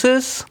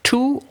refuses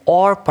to,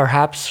 or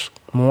perhaps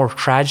more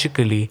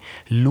tragically,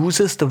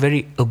 loses the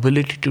very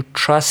ability to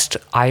trust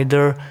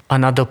either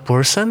another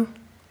person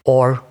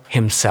or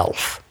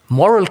himself.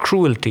 Moral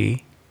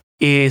cruelty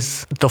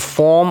is the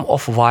form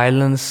of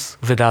violence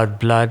without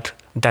blood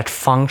that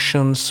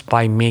functions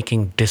by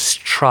making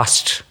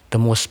distrust the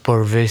most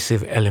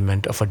pervasive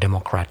element of a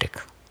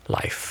democratic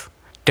life.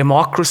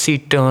 Democracy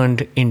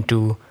turned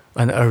into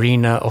an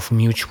arena of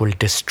mutual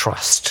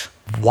distrust.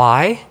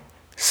 Why?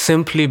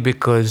 Simply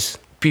because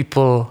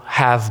people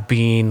have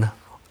been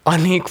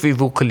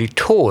unequivocally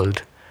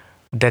told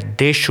that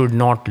they should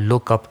not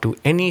look up to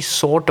any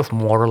sort of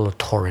moral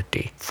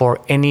authority for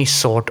any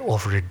sort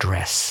of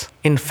redress.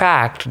 In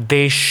fact,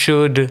 they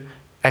should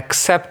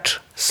accept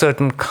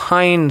certain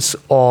kinds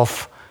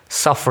of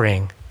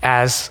suffering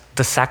as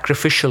the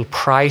sacrificial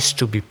price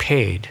to be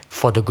paid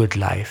for the good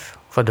life,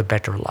 for the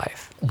better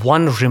life.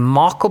 One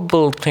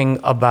remarkable thing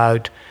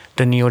about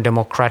the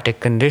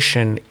neo-democratic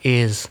condition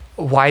is,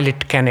 while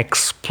it can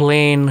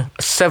explain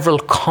several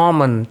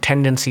common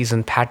tendencies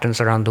and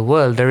patterns around the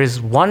world, there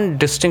is one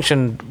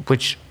distinction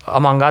which,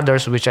 among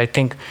others, which I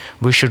think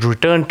we should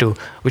return to,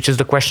 which is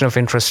the question of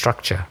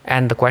infrastructure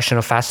and the question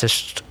of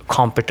fascist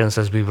competence,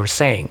 as we were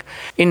saying.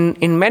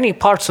 In many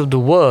parts of the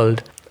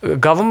world,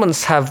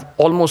 governments have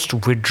almost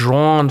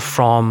withdrawn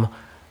from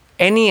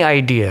any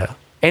idea,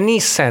 any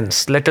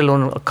sense, let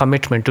alone a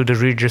commitment to the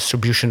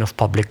redistribution of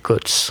public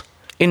goods.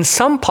 In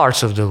some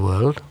parts of the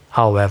world,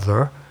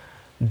 however,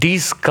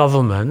 these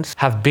governments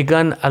have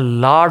begun a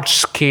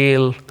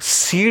large-scale,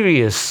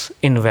 serious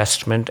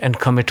investment and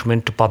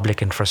commitment to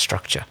public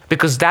infrastructure,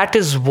 because that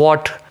is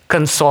what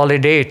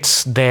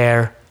consolidates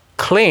their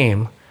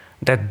claim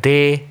that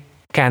they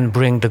can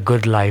bring the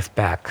good life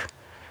back.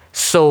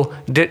 So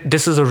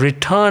this is a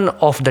return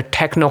of the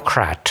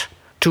technocrat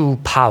to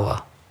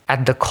power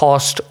at the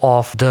cost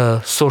of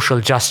the social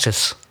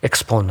justice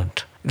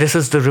exponent. This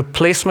is the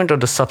replacement or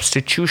the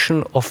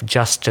substitution of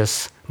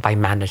justice by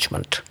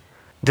management.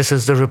 This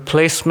is the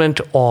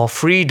replacement of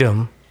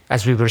freedom,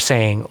 as we were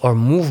saying, or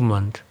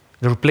movement,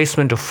 the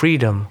replacement of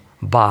freedom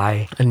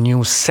by a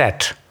new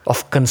set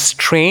of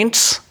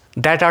constraints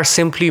that are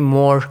simply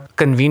more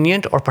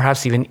convenient or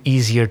perhaps even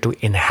easier to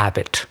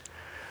inhabit.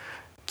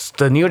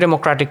 The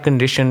neo-democratic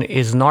condition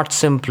is not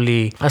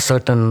simply a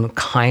certain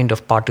kind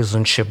of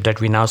partisanship that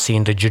we now see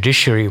in the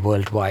judiciary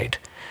worldwide.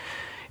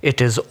 It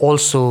is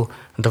also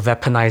the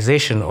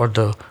weaponization or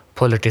the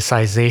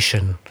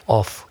politicization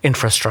of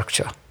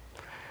infrastructure.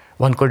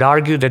 One could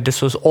argue that this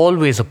was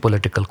always a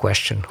political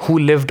question. Who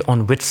lived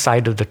on which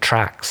side of the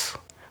tracks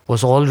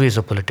was always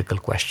a political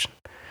question.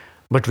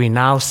 But we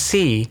now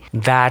see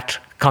that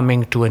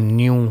coming to a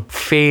new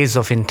phase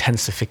of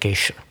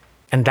intensification.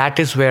 And that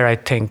is where I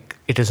think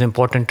it is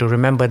important to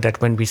remember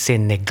that when we say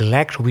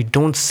neglect, we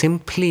don't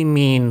simply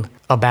mean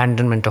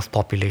abandonment of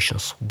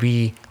populations.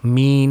 We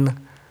mean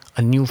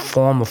a new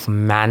form of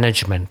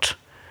management,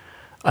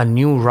 a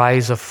new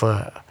rise of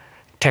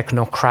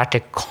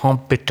technocratic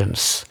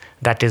competence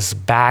that is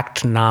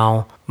backed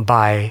now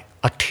by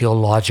a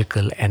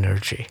theological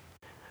energy,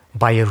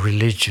 by a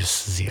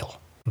religious zeal,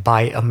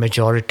 by a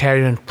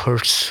majoritarian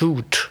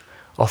pursuit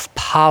of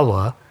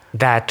power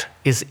that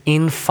is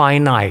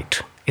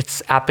infinite.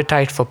 Its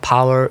appetite for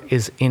power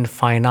is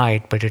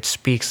infinite, but it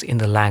speaks in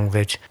the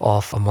language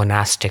of a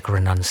monastic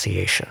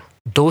renunciation.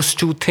 Those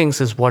two things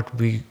is what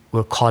we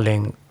were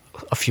calling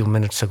a few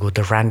minutes ago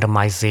the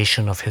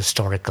randomization of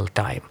historical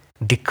time.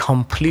 The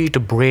complete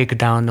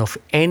breakdown of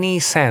any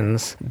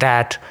sense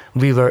that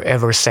we were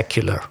ever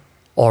secular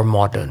or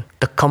modern.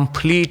 The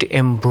complete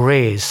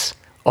embrace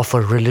of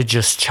a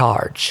religious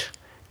charge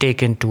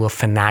taken to a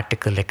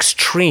fanatical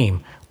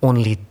extreme.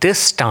 Only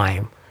this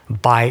time,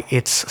 by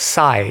its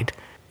side,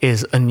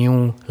 is a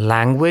new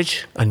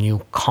language, a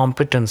new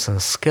competence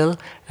and skill,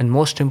 and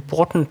most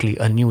importantly,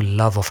 a new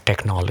love of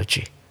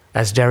technology.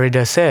 As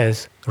Derrida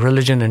says,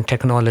 religion and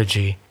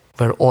technology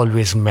were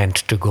always meant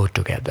to go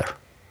together.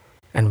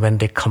 And when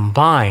they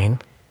combine,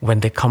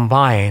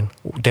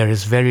 there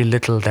is very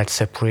little that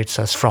separates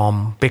us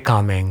from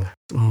becoming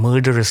a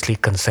murderously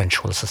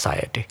consensual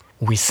society.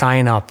 We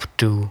sign up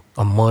to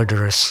a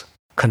murderous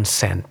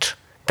consent.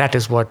 That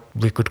is what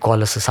we could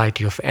call a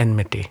society of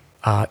enmity.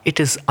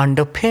 It is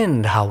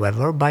underpinned,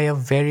 however, by a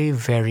very,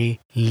 very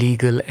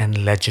legal and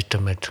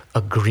legitimate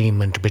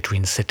agreement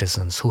between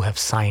citizens who have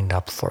signed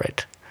up for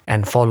it.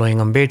 And following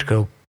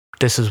Ambedkar,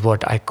 this is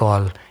what I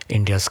call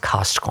India's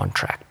caste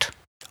contract.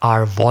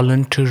 Our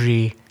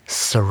voluntary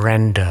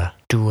surrender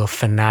to a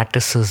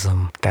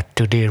fanaticism that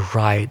today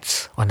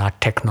rides on our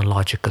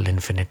technological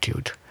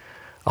infinitude,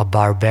 a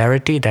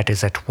barbarity that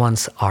is at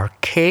once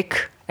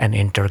archaic and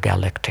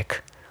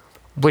intergalactic,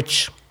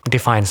 which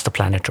defines the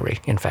planetary,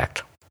 in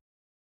fact.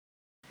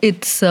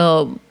 It's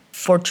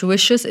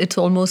fortuitous, it's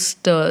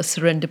almost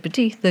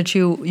serendipity that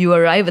you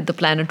arrive at the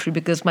planetary,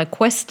 because my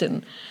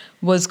question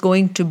was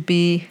going to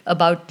be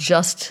about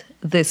just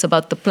this,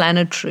 about the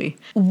planetary.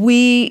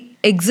 We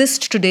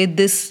exist today,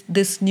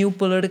 this new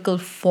political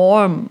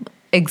form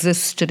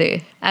exists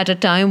today at a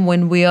time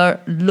when we are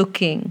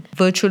looking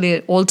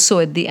virtually also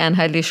at the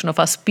annihilation of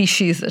our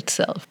species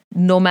itself.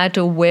 No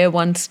matter where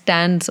one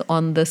stands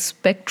on the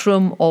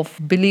spectrum of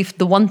belief,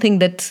 the one thing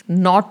that's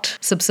not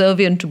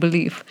subservient to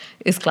belief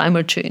is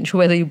climate change.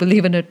 Whether you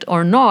believe in it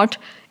or not,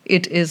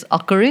 it is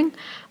occurring.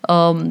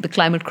 The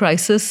climate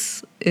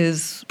crisis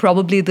is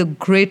probably the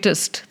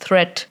greatest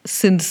threat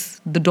since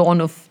the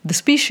dawn of the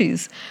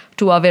species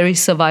to our very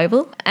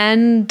survival.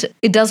 And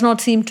it does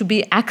not seem to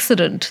be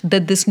accident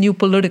that this new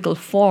political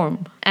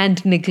form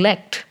and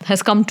neglect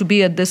has come to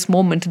be at this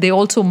moment. They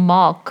also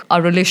mark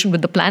our relation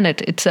with the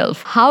planet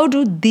itself. How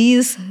do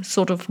these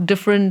sort of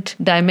different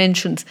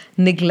dimensions,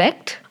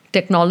 neglect,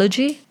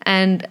 technology,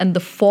 and the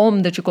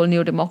form that you call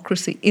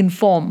neodemocracy,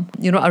 inform,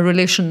 our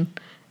relation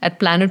at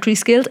planetary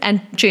scales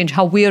and change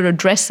how we are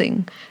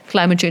addressing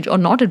climate change or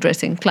not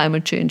addressing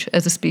climate change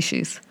as a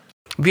species?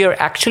 We are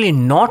actually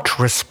not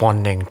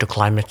responding to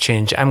climate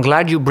change. I'm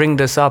glad you bring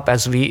this up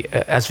as we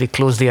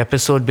close the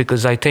episode,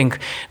 because I think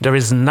there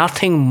is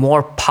nothing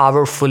more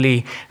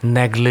powerfully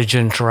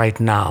negligent right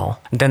now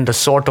than the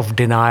sort of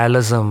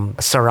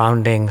denialism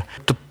surrounding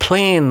the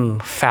plain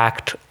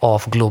fact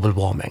of global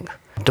warming,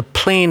 the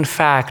plain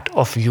fact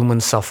of human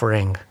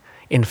suffering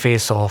in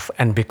face of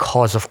and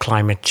because of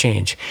climate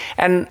change.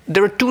 And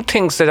there are two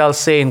things that I'll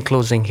say in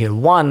closing here.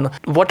 One,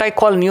 what I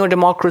call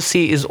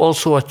neodemocracy is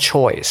also a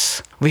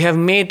choice. We have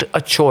made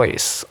a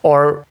choice,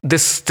 or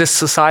this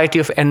society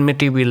of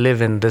enmity we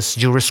live in, this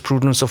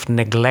jurisprudence of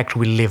neglect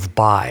we live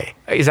by,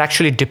 is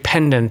actually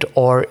dependent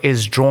or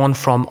is drawn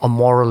from a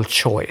moral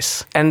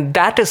choice. And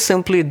that is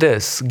simply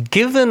this: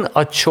 given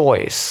a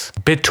choice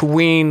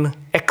between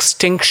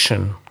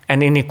extinction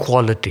and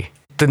inequality,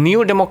 the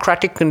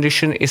neo-democratic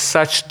condition is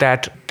such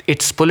that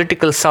its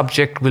political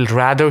subject will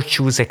rather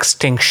choose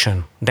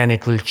extinction than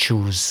it will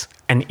choose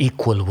an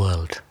equal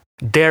world.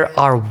 There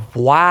are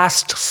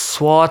vast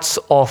swaths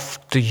of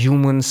the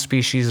human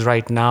species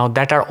right now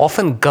that are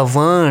often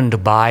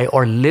governed by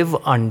or live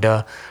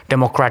under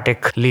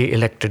democratically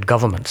elected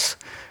governments,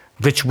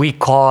 which we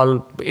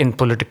call in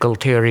political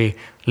theory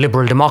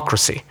liberal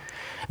democracy.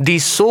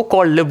 These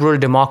so-called liberal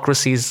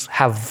democracies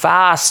have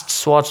vast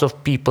swaths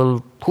of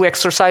people who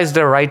exercise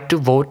their right to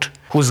vote,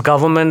 whose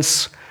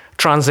governments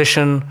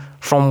transition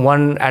from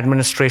one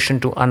administration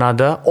to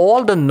another,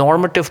 all the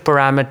normative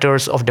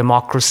parameters of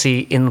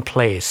democracy in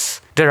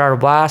place. There are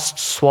vast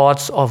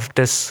swaths of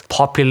this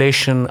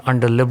population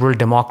under liberal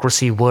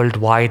democracy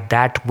worldwide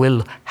that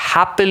will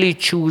happily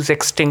choose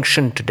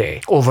extinction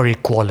today over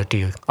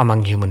equality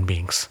among human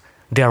beings.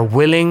 They are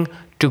willing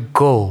to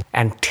go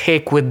and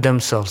take with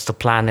themselves the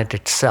planet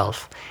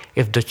itself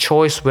if the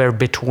choice were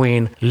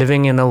between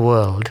living in a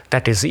world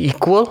that is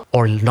equal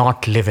or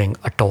not living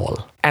at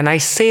all. And I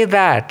say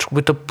that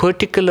with a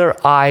particular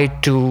eye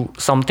to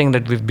something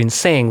that we've been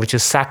saying, which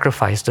is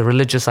sacrifice, the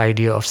religious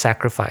idea of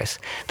sacrifice.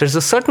 There's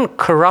a certain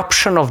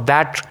corruption of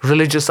that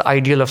religious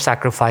ideal of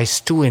sacrifice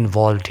too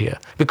involved here,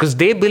 because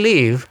they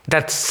believe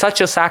that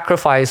such a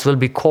sacrifice will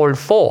be called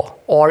for,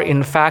 or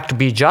in fact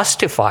be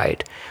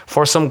justified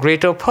for some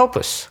greater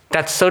purpose.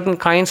 That certain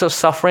kinds of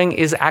suffering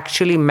is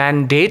actually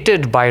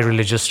mandated by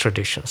religious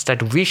traditions,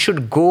 that we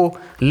should go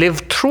live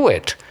through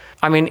it.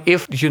 I mean,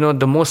 if,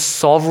 the most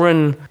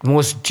sovereign,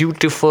 most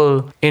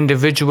dutiful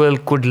individual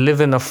could live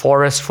in a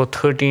forest for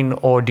 13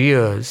 odd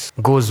years,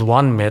 goes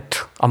one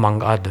myth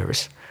among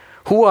others.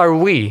 Who are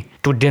we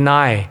to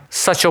deny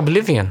such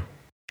oblivion?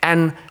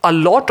 And a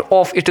lot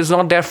of it is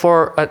not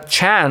therefore a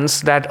chance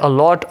that a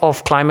lot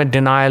of climate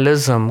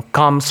denialism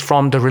comes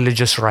from the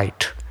religious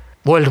right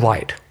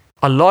worldwide.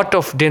 A lot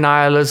of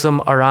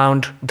denialism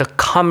around the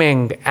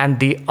coming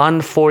and the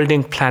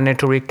unfolding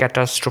planetary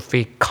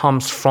catastrophe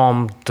comes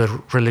from the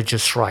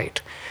religious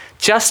right.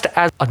 Just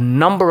as a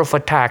number of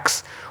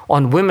attacks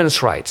on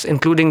women's rights,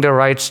 including their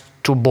rights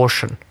to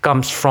abortion,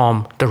 comes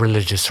from the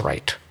religious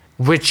right,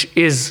 which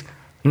is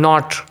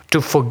not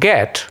to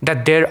forget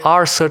that there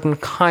are certain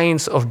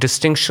kinds of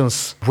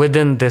distinctions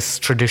within this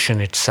tradition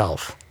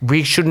itself.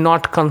 We should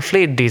not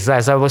conflate these.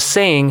 As I was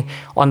saying,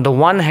 on the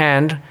one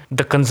hand,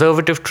 the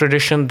conservative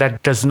tradition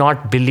that does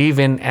not believe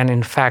in and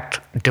in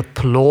fact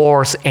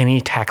deplores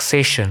any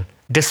taxation,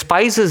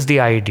 despises the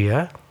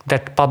idea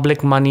that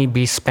public money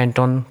be spent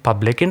on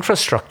public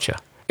infrastructure.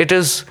 It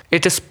is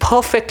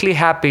perfectly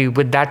happy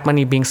with that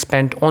money being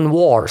spent on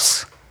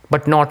wars,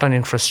 but not on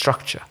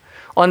infrastructure.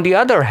 On the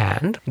other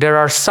hand, there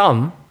are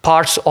some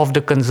parts of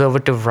the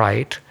conservative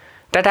right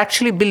that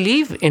actually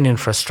believe in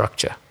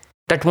infrastructure,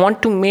 that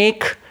want to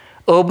make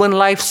urban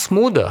life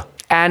smoother.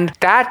 And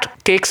that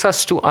takes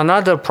us to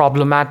another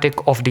problematic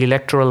of the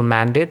electoral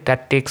mandate,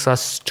 that takes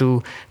us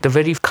to the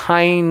very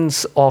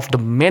kinds of, the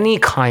many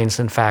kinds,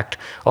 in fact,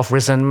 of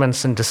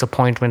resentments and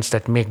disappointments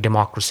that make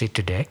democracy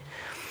today.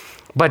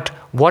 But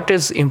what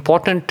is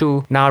important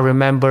to now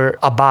remember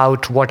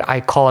about what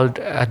I called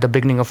at the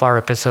beginning of our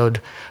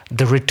episode,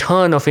 the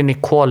return of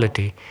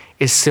inequality,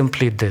 is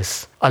simply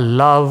this: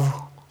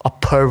 a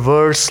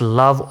perverse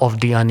love of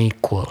the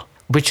unequal,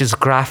 which is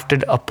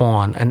grafted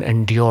upon an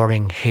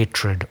enduring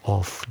hatred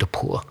of the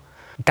poor.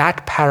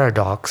 That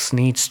paradox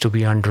needs to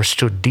be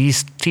understood.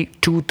 These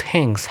two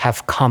things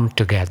have come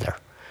together,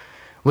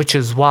 which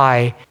is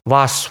why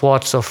vast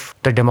swaths of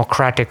the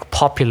democratic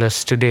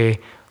populace today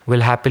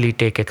will happily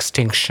take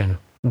extinction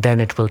than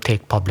it will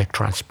take public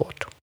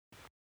transport.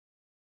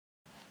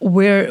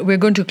 We're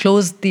going to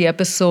close the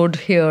episode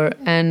here,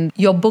 and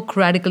your book,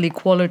 Radical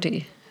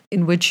Equality,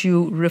 in which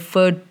you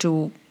referred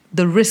to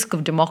the risk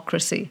of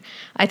democracy.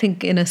 I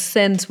think in a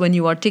sense, when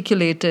you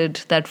articulated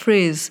that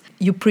phrase,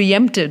 you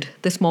preempted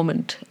this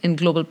moment in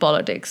global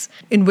politics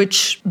in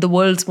which the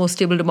world's most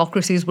stable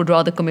democracies would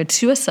rather commit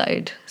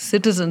suicide.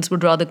 Citizens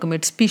would rather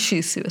commit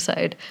species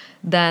suicide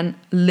than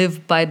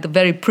live by the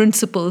very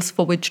principles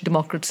for which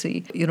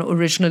democracy,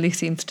 originally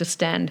seems to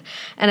stand.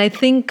 And I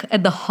think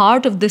at the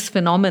heart of this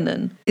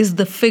phenomenon is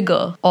the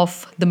figure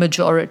of the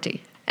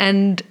majority.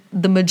 And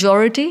the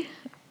majority,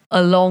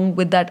 along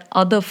with that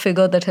other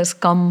figure that has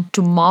come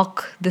to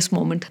mark this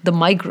moment, the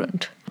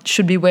migrant,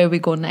 should be where we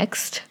go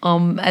next.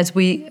 As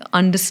we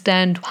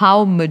understand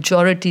how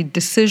majority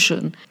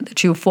decision,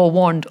 that you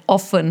forewarned,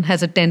 often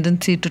has a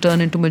tendency to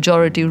turn into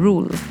majority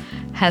rule,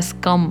 has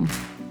come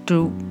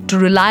to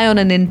rely on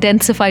an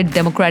intensified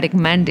democratic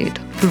mandate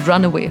to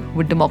run away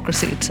with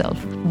democracy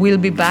itself. We'll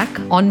be back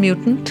on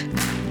Mutant,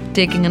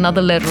 taking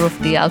another letter of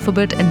the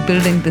alphabet and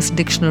building this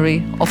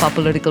dictionary of our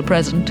political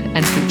present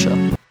and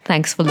future.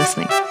 Thanks for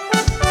listening.